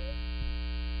said?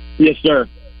 Yes, sir.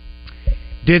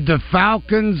 Did the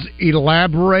Falcons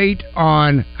elaborate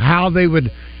on how they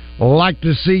would like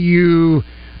to see you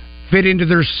fit into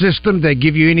their system? Did they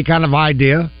give you any kind of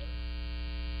idea?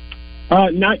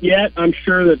 Not yet. I'm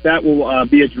sure that will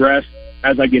be addressed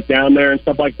as I get down there and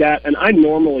stuff like that. And I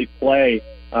normally play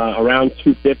around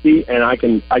 250, and I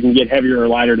can get heavier or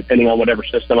lighter depending on whatever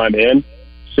system I'm in.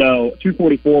 So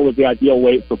 244 was the ideal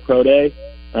weight for pro day.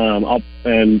 I'll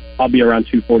be around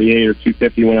 248 or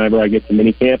 250 whenever I get to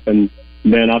minicamp, and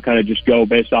then I'll kind of just go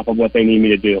based off of what they need me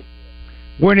to do.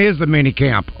 When is the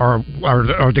minicamp or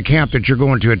the camp that you're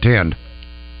going to attend?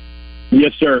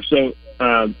 Yes, sir. So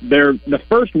the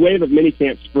first wave of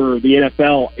minicamps for the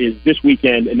NFL is this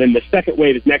weekend, and then the second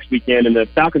wave is next weekend, and the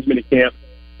Falcons minicamp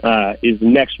is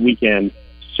next weekend.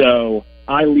 So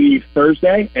I leave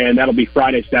Thursday, and that'll be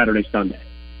Friday, Saturday, Sunday.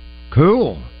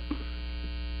 Cool.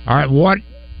 All right, what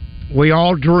we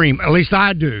all dream, at least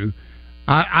I do,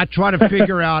 I try to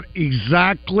figure out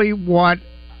exactly what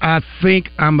I think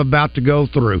I'm about to go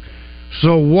through.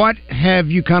 So what have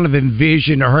you kind of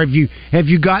envisioned, or have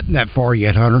you gotten that far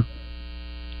yet, Hunter?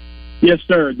 Yes,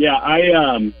 sir. Yeah,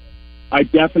 I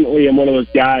definitely am one of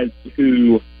those guys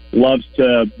who loves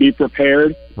to be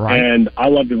prepared, right. And I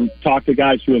love to talk to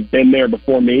guys who have been there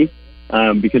before me,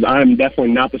 because I'm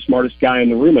definitely not the smartest guy in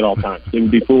the room at all times. It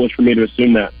would be foolish for me to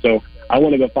assume that. So I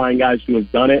want to go find guys who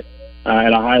have done it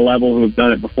at a high level, who have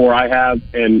done it before I have,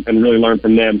 and really learn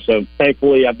from them. So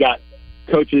thankfully, I've got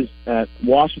coaches at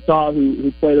Washita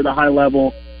who played at a high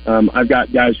level. I've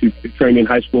got guys who trained in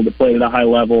high school that played at a high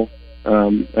level.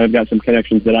 I've got some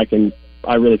connections that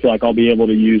I really feel like I'll be able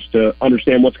to use to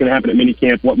understand what's going to happen at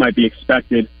minicamp, what might be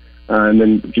expected, and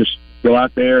then just go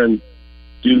out there and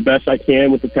do the best I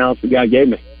can with the talents that God gave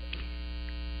me.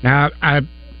 Now, I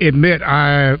admit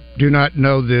I do not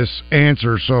know this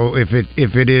answer, so if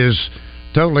it is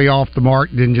totally off the mark,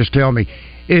 then just tell me.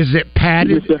 Is it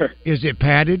padded? Yes, sir. Is it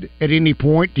padded at any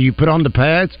point? Do you put on the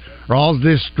pads, or all is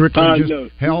this strictly just no.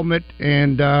 helmet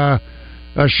and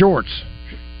shorts?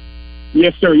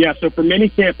 Yes, sir. Yeah. So for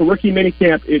minicamp, for rookie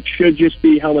minicamp, it should just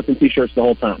be helmets and t-shirts the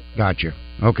whole time. Gotcha.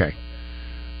 Okay.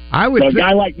 I would. So a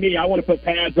guy like me, I want to put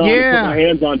pads on and put my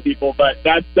hands on people, but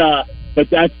that's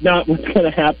not what's going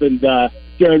to happen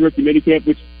during rookie minicamp,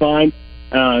 which is fine.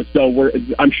 So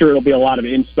I'm sure it'll be a lot of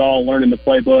install, learning the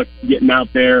playbook, getting out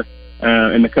there,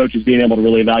 and the coaches being able to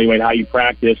really evaluate how you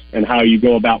practice and how you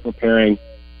go about preparing.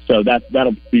 So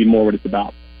that'll be more what it's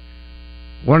about.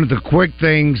 One of the quick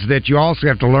things that you also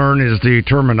have to learn is the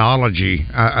terminology.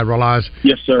 I realize.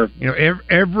 Yes, sir. You know,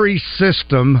 every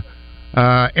system,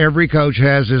 every coach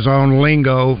has his own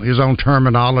lingo, his own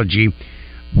terminology.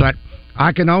 But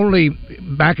I can only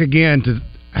back again to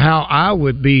how I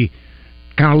would be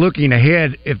kind of looking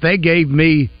ahead. If they gave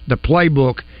me the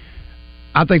playbook,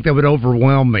 I think that would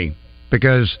overwhelm me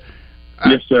because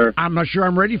yes, sir. I'm not sure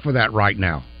I'm ready for that right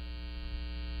now.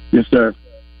 Yes, sir.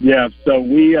 Yeah, so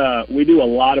we do a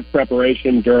lot of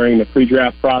preparation during the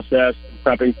pre-draft process,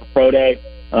 prepping for pro day,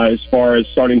 as far as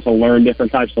starting to learn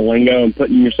different types of lingo and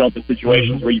putting yourself in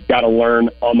situations where you've got to learn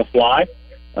on the fly.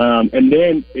 And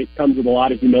then it comes with a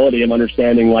lot of humility of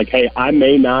understanding, like, hey, I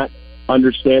may not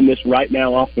understand this right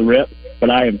now off the rip,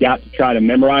 but I have got to try to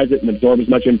memorize it and absorb as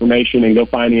much information and go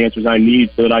find the answers I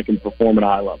need so that I can perform at a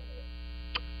high level.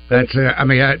 That's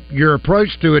your approach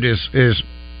to it is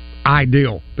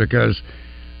ideal because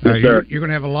you're going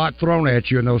to have a lot thrown at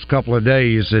you in those couple of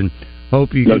days, and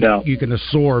hope you can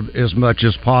absorb as much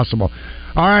as possible.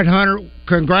 All right, Hunter,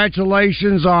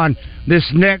 congratulations on this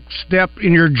next step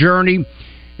in your journey,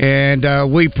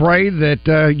 and we pray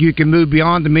that you can move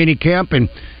beyond the mini camp and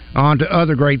on to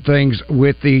other great things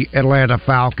with the Atlanta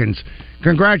Falcons.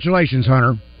 Congratulations,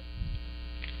 Hunter.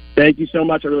 Thank you so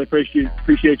much. I really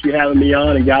appreciate you having me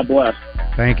on, and God bless.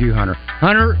 Thank you, Hunter.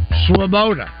 Hunter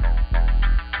Swoboda,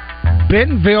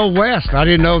 Bentonville West. I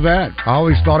didn't know that. I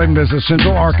always thought him as a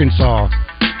Central Arkansas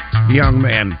young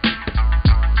man.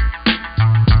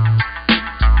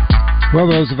 Well,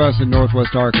 those of us in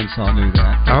Northwest Arkansas knew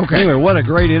that. Okay. Anyway, what a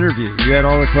great interview. You had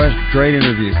all the questions. Great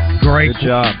interview. Great. Good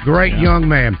job. Great young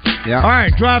man. Yeah. All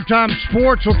right, Drive Time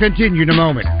Sports will continue in a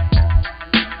moment.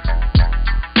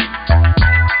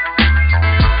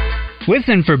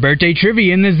 Listen for Birthday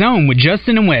Trivia in the Zone with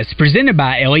Justin and Wes, presented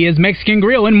by Elia's Mexican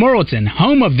Grill in Morrilton,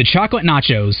 home of the chocolate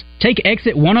nachos. Take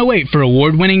exit 108 for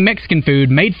award-winning Mexican food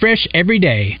made fresh every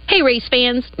day. Hey race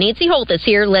fans, Nancy Holthus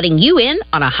here letting you in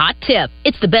on a hot tip.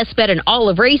 It's the best bet in all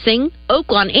of racing,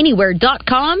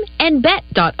 OaklawnAnywhere.com and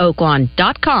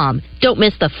bet.oaklawn.com. Don't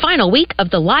miss the final week of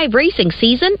the live racing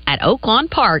season at Oaklawn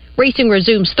Park. Racing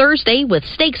resumes Thursday with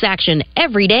stakes action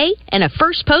every day and a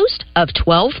first post of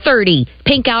 12:30.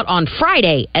 Pink out on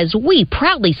Friday as we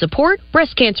proudly support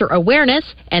breast cancer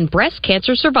awareness and breast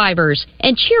cancer survivors.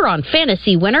 And cheer on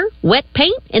fantasy winner Wet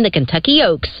Paint in the Kentucky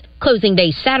Oaks. Closing day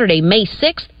Saturday, May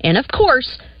 6th, and of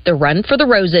course, the Run for the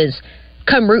Roses.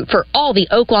 Come root for all the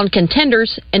Oaklawn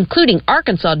contenders, including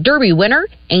Arkansas Derby winner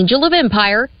Angel of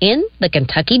Empire in the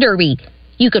Kentucky Derby.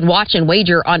 You can watch and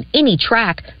wager on any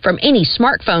track from any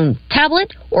smartphone,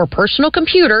 tablet, or personal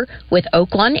computer with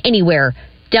Oaklawn Anywhere.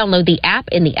 Download the app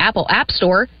in the Apple App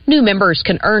Store. New members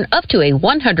can earn up to a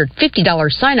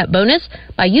 $150 sign-up bonus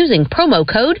by using promo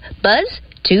code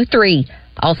BUZZ23.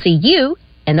 I'll see you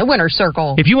in the winner's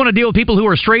circle. If you want to deal with people who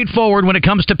are straightforward when it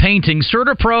comes to painting,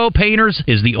 CertaPro Painters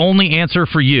is the only answer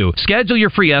for you. Schedule your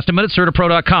free estimate at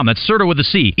CertaPro.com. That's Certa with a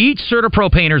C. Each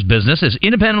CertaPro Painters business is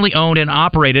independently owned and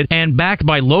operated and backed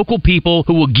by local people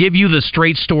who will give you the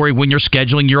straight story when you're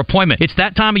scheduling your appointment. It's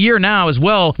that time of year now as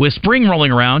well, with spring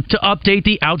rolling around, to update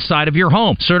the outside of your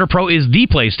home. CertaPro is the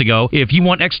place to go if you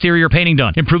want exterior painting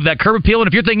done. Improve that curb appeal, and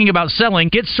if you're thinking about selling,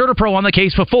 get CertaPro on the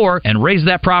case before and raise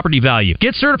that property value.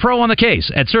 Get CertaPro on the case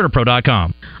at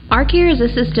CertaPro.com. Our Care is a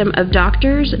system of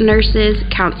doctors, nurses,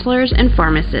 counselors, and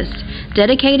pharmacists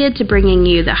dedicated to bringing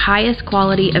you the highest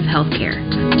quality of health care.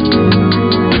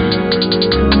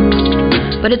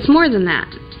 But it's more than that.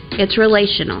 It's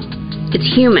relational.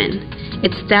 It's human.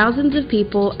 It's thousands of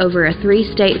people over a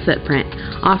 3-state footprint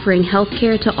offering health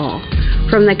care to all.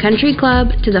 From the country club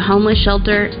to the homeless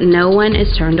shelter, no one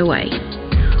is turned away.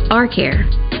 Our Care,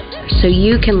 so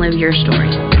you can live your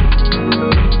story.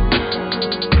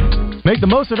 Make the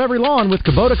most of every lawn with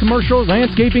Kubota Commercial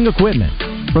Landscaping Equipment.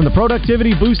 From the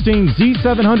productivity-boosting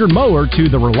Z700 mower to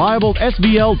the reliable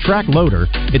SVL track loader,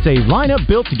 it's a lineup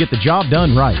built to get the job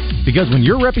done right. Because when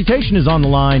your reputation is on the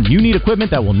line, you need equipment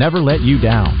that will never let you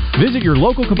down. Visit your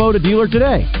local Kubota dealer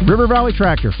today. River Valley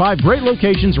Tractor, 5 great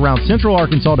locations around Central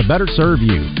Arkansas to better serve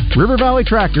you.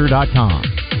 RiverValleyTractor.com.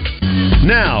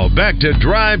 Now, back to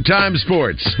Drive Time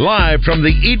Sports, live from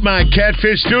the Eat My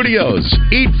Catfish studios.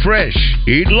 Eat fresh,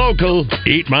 eat local,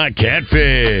 eat my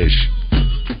catfish.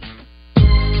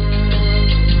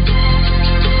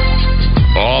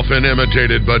 Often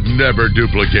imitated but never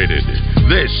duplicated.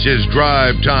 This is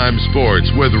Drive Time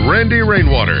Sports with Randy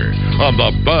Rainwater on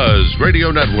the Buzz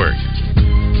Radio Network.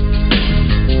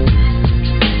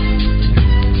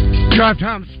 Drive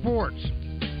Time Sports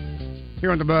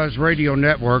here on the Buzz Radio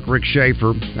Network. Rick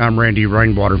Shaeffer. I'm Randy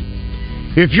Rainwater.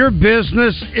 If your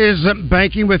business isn't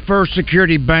banking with First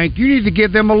Security Bank, you need to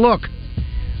give them a look.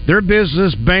 Their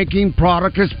business banking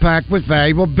product is packed with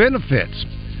valuable benefits,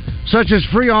 such as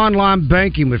free online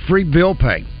banking with free bill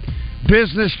pay,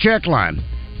 business check line,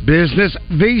 business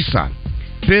Visa,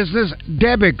 business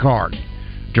debit card,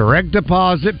 direct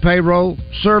deposit payroll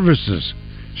services,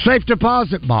 safe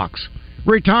deposit box,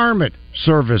 retirement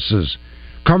services,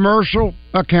 commercial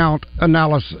account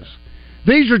analysis.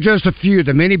 These are just a few of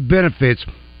the many benefits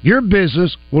your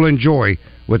business will enjoy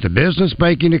with a business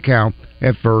banking account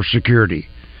at First Security.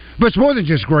 But it's more than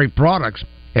just great products.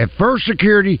 At First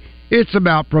Security, it's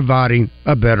about providing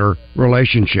a better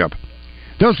relationship.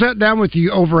 They'll sit down with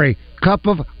you over a cup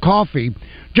of coffee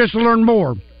just to learn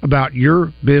more about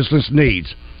your business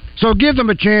needs. So give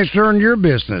them a chance to earn your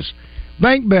business.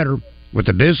 Bank better with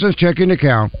a business checking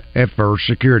account at First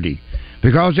Security.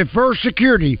 Because at First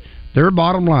Security, their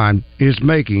bottom line is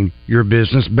making your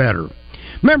business better.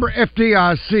 Member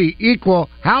FDIC, equal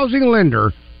housing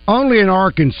lender, only in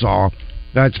Arkansas.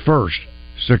 That's First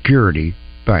Security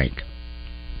Bank.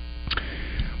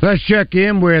 Let's check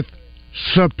in with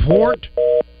support.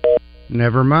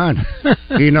 Never mind.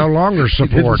 He no longer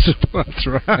supports. That's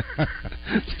right.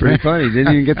 It's pretty funny.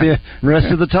 Didn't even get the rest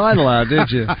of the title out,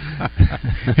 did you?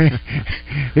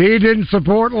 He didn't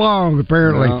support long,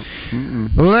 apparently.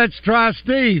 No. Let's try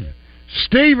Steve.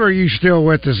 Steve, are you still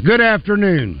with us? Good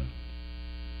afternoon.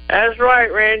 That's right,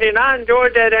 Randy, and I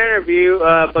enjoyed that interview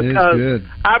because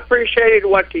I appreciated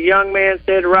what the young man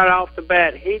said right off the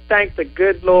bat. He thanked the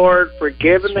good Lord for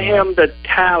giving him the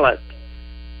talent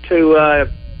to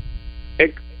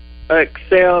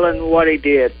excel in what he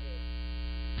did.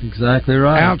 Exactly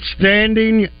right.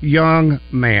 Outstanding young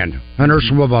man, Hunter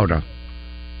Swoboda.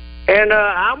 And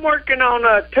I'm working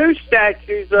on 2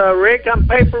 statues, Rick. I'm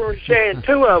paper-macheing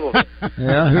 2 of them.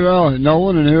 Yeah, who else?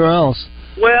 Nolan and who else?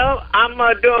 Well, I'm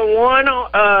doing one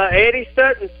on Eddie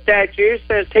Sutton's statue,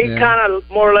 since he kind of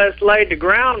more or less laid the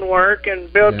groundwork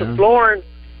and built the flooring,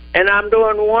 and I'm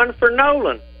doing one for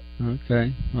Nolan.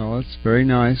 Okay, well, that's very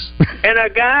nice. And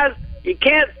guys, you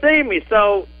can't see me,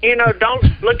 so don't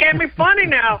look at me funny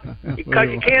now because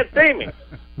you can't see me.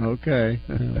 Okay,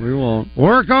 we won't.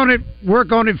 Work on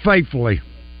it faithfully.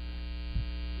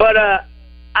 But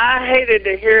I hated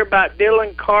to hear about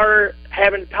Dylan Carter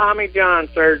having Tommy John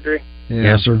surgery. Yeah.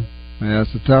 Yes, sir. Yeah,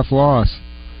 it's a tough loss.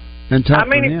 And tough How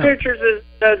many for him. pictures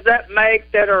does that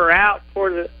make that are out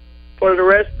for the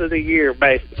rest of the year,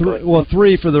 basically?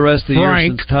 3 for the rest of the year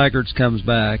Frank. since Tigers comes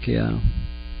back. Yeah.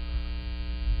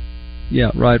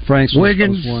 Yeah, right. Frank's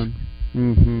Wiggins, one.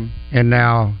 Mm-hmm. And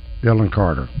now Dylan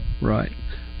Carter. Right.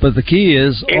 But the key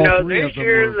is all 3 this of them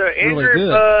year were the really injury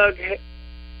good. bug.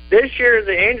 This year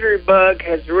the injury bug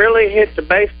has really hit the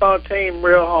baseball team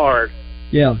real hard.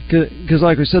 Yeah, because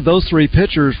like we said, those 3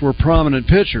 pitchers were prominent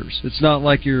pitchers. It's not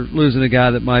like you're losing a guy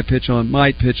that might pitch on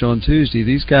Tuesday.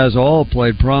 These guys all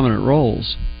played prominent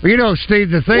roles. Well, Steve,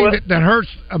 the thing that hurts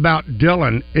about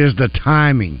Dylan is the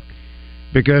timing.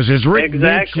 Because as Rick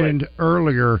mentioned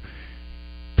earlier,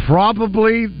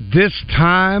 probably this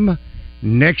time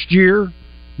next year,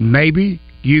 maybe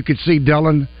you could see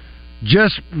Dylan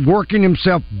just working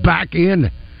himself back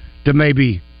in to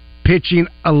maybe pitching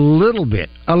a little bit.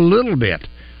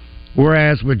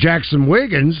 Whereas with Jackson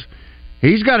Wiggins,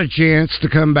 he's got a chance to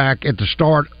come back at the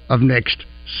start of next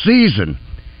season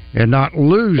and not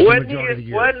lose the majority of the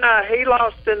year. Wasn't he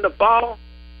lost in the fall?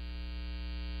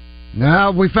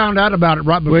 No, we found out about it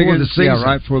right before Wiggins, the season. Yeah,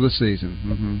 right before the season.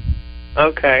 Mm-hmm.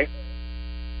 Okay.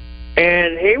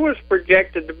 And he was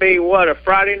projected to be, a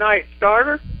Friday night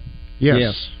starter?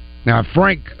 Yes. Now,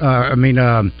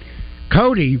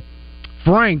 Cody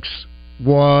Franks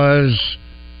was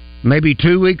maybe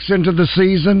 2 weeks into the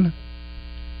season.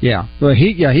 Yeah. Well,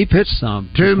 he pitched some.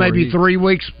 2, maybe 3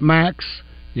 weeks max.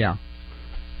 Yeah.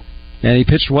 And he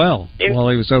pitched well while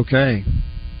he was okay.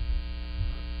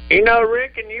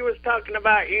 Rick, and you was talking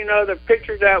about, the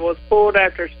picture that was pulled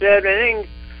after 7 innings.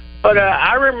 But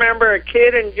I remember a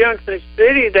kid in Junction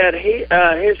City that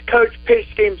his coach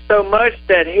pitched him so much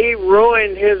that he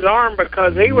ruined his arm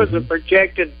because he was a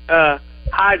projected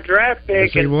high draft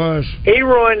pick. Yes, he was. He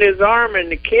ruined his arm,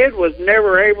 and the kid was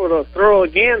never able to throw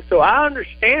again. So I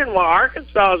understand why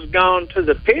Arkansas has gone to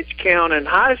the pitch count in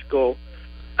high school.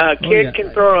 A kid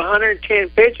can throw 110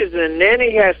 pitches, and then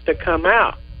he has to come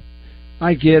out.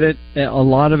 I get it. A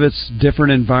lot of it's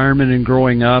different environment and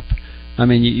growing up. I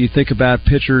mean, you think about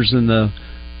pitchers in the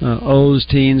O's,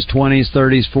 teens, 20s,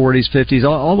 30s, 40s, 50s,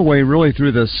 all the way really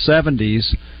through the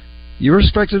 70s. You were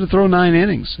expected to throw 9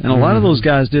 innings, and a lot of those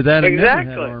guys did that. And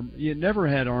never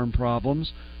had arm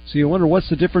problems. So you wonder what's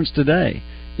the difference today?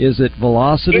 Is it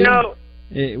velocity? Are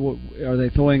they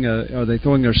throwing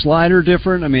their slider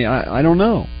different? I mean, I don't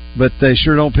know, but they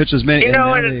sure don't pitch as many. And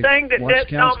the thing that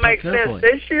don't make sense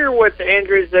this year with the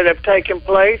injuries that have taken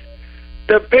place,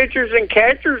 the pitchers and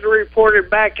catchers reported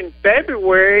back in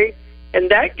February, and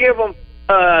that give them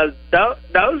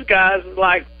those guys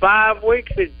like 5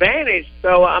 weeks advantage.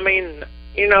 So I mean,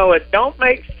 it don't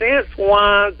make sense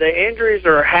why the injuries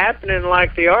are happening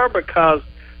like they are, because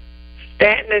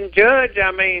Stanton and Judge,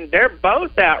 I mean, they're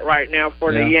both out right now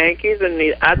for the Yankees, and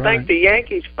I think the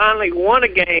Yankees finally won a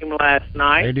game last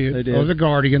night. They did. Oh, the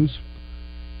Guardians.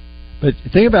 But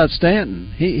think about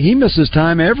Stanton. He misses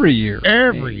time every year.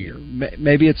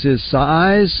 Maybe it's his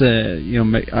size.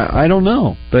 I don't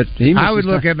know. But I would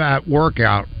look at that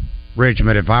workout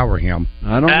regimen if I were him.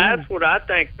 That's what I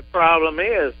think the problem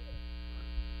is.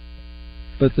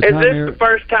 But is this the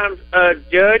first time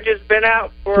Judge has been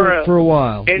out for a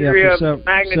while? Injury of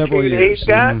magnitude he's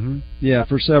got? Mm-hmm. Yeah,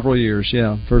 for several years.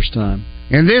 Yeah, first time.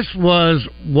 And this was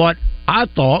what I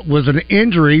thought was an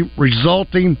injury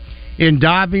resulting in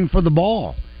diving for the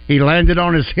ball. He landed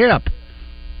on his hip.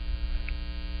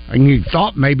 And you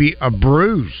thought maybe a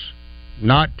bruise,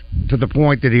 not to the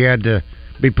point that he had to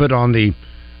be put on the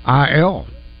IL.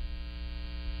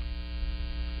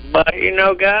 But,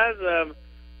 guys,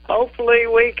 hopefully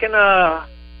we can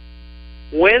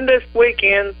win this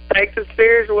weekend, take the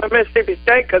series with Mississippi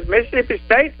State, because Mississippi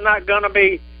State's not going to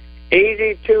be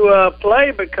easy to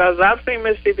play, because I've seen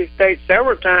Mississippi State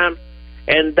several times,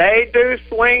 and they do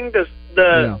swing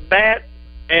the bat,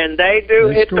 and they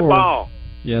hit the ball.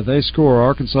 Yeah, they score.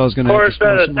 Arkansas is going to have to score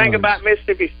some runs. The thing about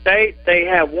Mississippi State, they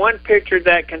have one pitcher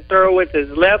that can throw with his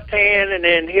left hand, and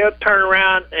then he'll turn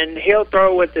around and he'll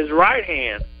throw with his right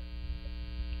hand.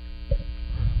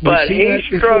 But he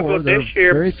struggled this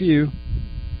year. Very few.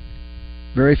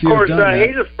 Of course,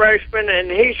 he's a freshman,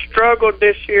 and he struggled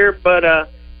this year. But I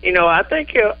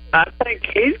think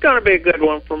he's going to be a good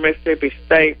one for Mississippi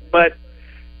State. But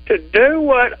to do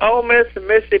what Ole Miss and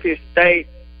Mississippi State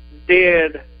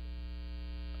did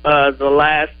the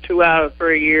last 2 out of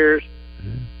 3 years,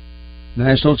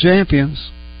 national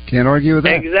champions, can't argue with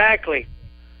that. Exactly,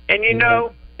 and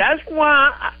that's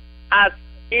why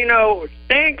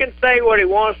Stan can say what he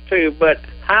wants to, but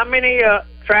how many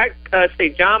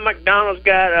John McDonald's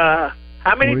got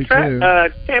how many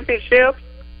championships?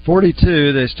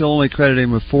 42. They still only credit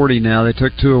him with 40 now. They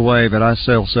took 2 away, but I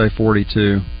still say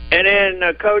 42. And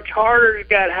then Coach Harder's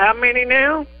got how many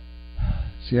now?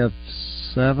 Does he have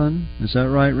 7? Is that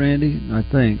right, Randy? I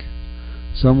think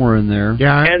somewhere in there.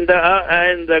 Yeah. And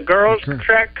the girls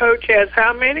track coach has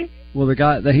how many? Well, the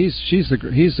guy that he's the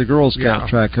Girl Scout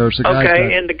track coach. The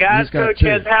and the guys coach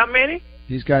has how many?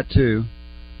 He's got 2.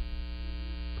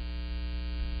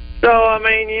 So I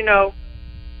mean,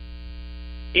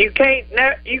 you can't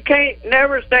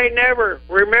never say never.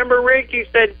 Remember, Rick, you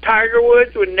said Tiger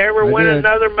Woods would never win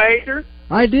another major.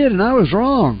 I did, and I was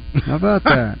wrong. How about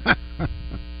that?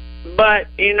 But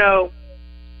it's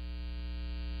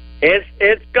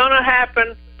gonna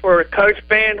happen for Coach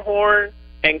Van Horn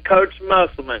and Coach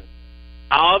Musselman.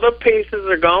 All the pieces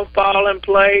are gonna fall in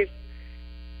place,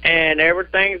 and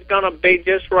everything's gonna be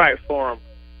just right for them.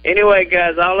 Anyway,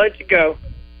 guys, I'll let you go.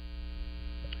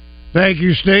 Thank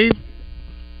you, Steve.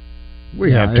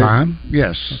 We have time.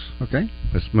 Yes. Okay.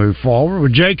 Let's move forward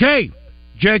with J.K.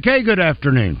 J.K., good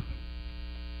afternoon.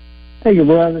 Hey, your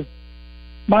brother.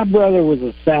 My brother was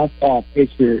a southpaw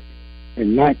pitcher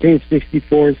in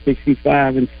 1964,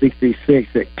 65, and 66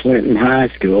 at Clinton High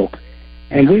School.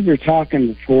 And we were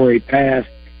talking before he passed.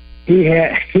 He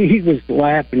was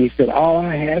laughing. He said, all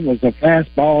I had was a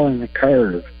fastball and a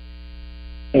curve.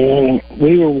 And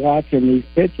we were watching these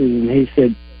pitches, and he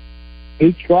said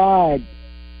he tried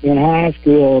in high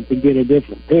school to get a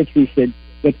different pitch. He said,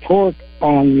 the torque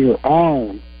on your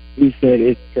arm, he said,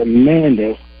 it's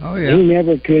tremendous. Oh, yeah. He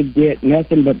never could get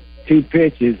nothing but 2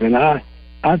 pitches. And I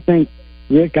think,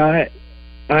 Rick, I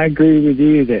agree with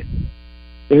you that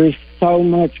there's so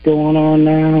much going on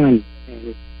now in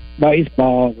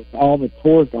baseball with all the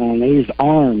torque on these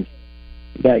arms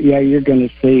that, you're going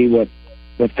to see what's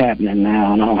happening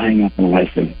now, and I'll hang up and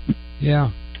listen.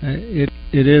 Yeah,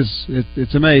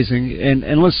 it's amazing.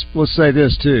 And let's say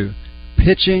this, too.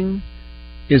 Pitching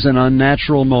is an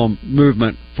unnatural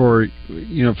movement for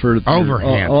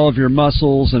overhand, all of your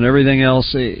muscles and everything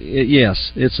else.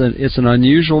 Yes, it's an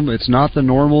unusual. It's not the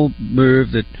normal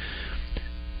move that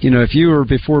if you were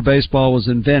before baseball was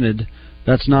invented,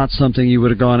 that's not something you would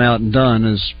have gone out and done,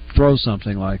 is throw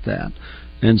something like that.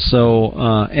 And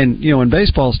so, when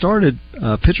baseball started,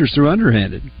 pitchers threw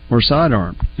underhanded or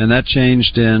sidearm, and that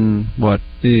changed in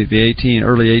the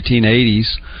early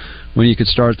 1880s. When you could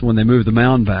start when they moved the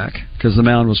mound back, because the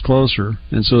mound was closer,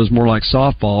 and so it was more like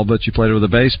softball, but you played it with a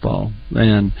baseball.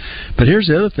 But here's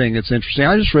the other thing that's interesting.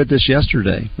 I just read this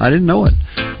yesterday. I didn't know it.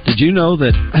 Did you know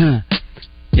that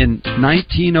in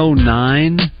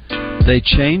 1909 they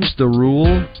changed the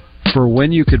rule for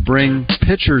when you could bring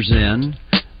pitchers in?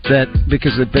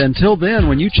 Because until then,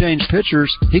 when you changed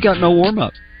pitchers, he got no warm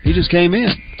up. He just came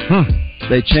in.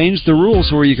 They changed the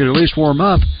rules where you could at least warm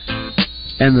up.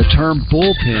 And the term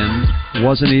bullpen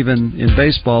wasn't even in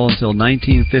baseball until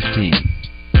 1915.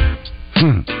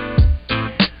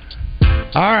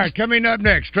 All right, coming up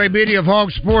next, Trey Beatty of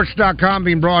hogsports.com,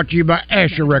 being brought to you by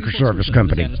Asher Record Service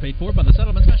Company. Paid for by the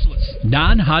settlement specialists.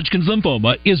 Non-Hodgkin's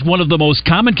lymphoma is one of the most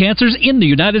common cancers in the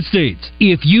United States.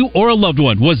 If you or a loved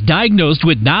one was diagnosed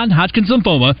with non-Hodgkin's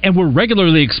lymphoma and were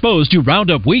regularly exposed to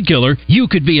Roundup weed killer, you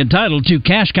could be entitled to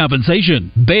cash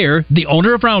compensation. Bayer, the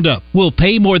owner of Roundup, will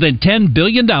pay more than $10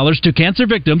 billion to cancer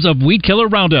victims of weed killer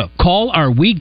Roundup. Call our weed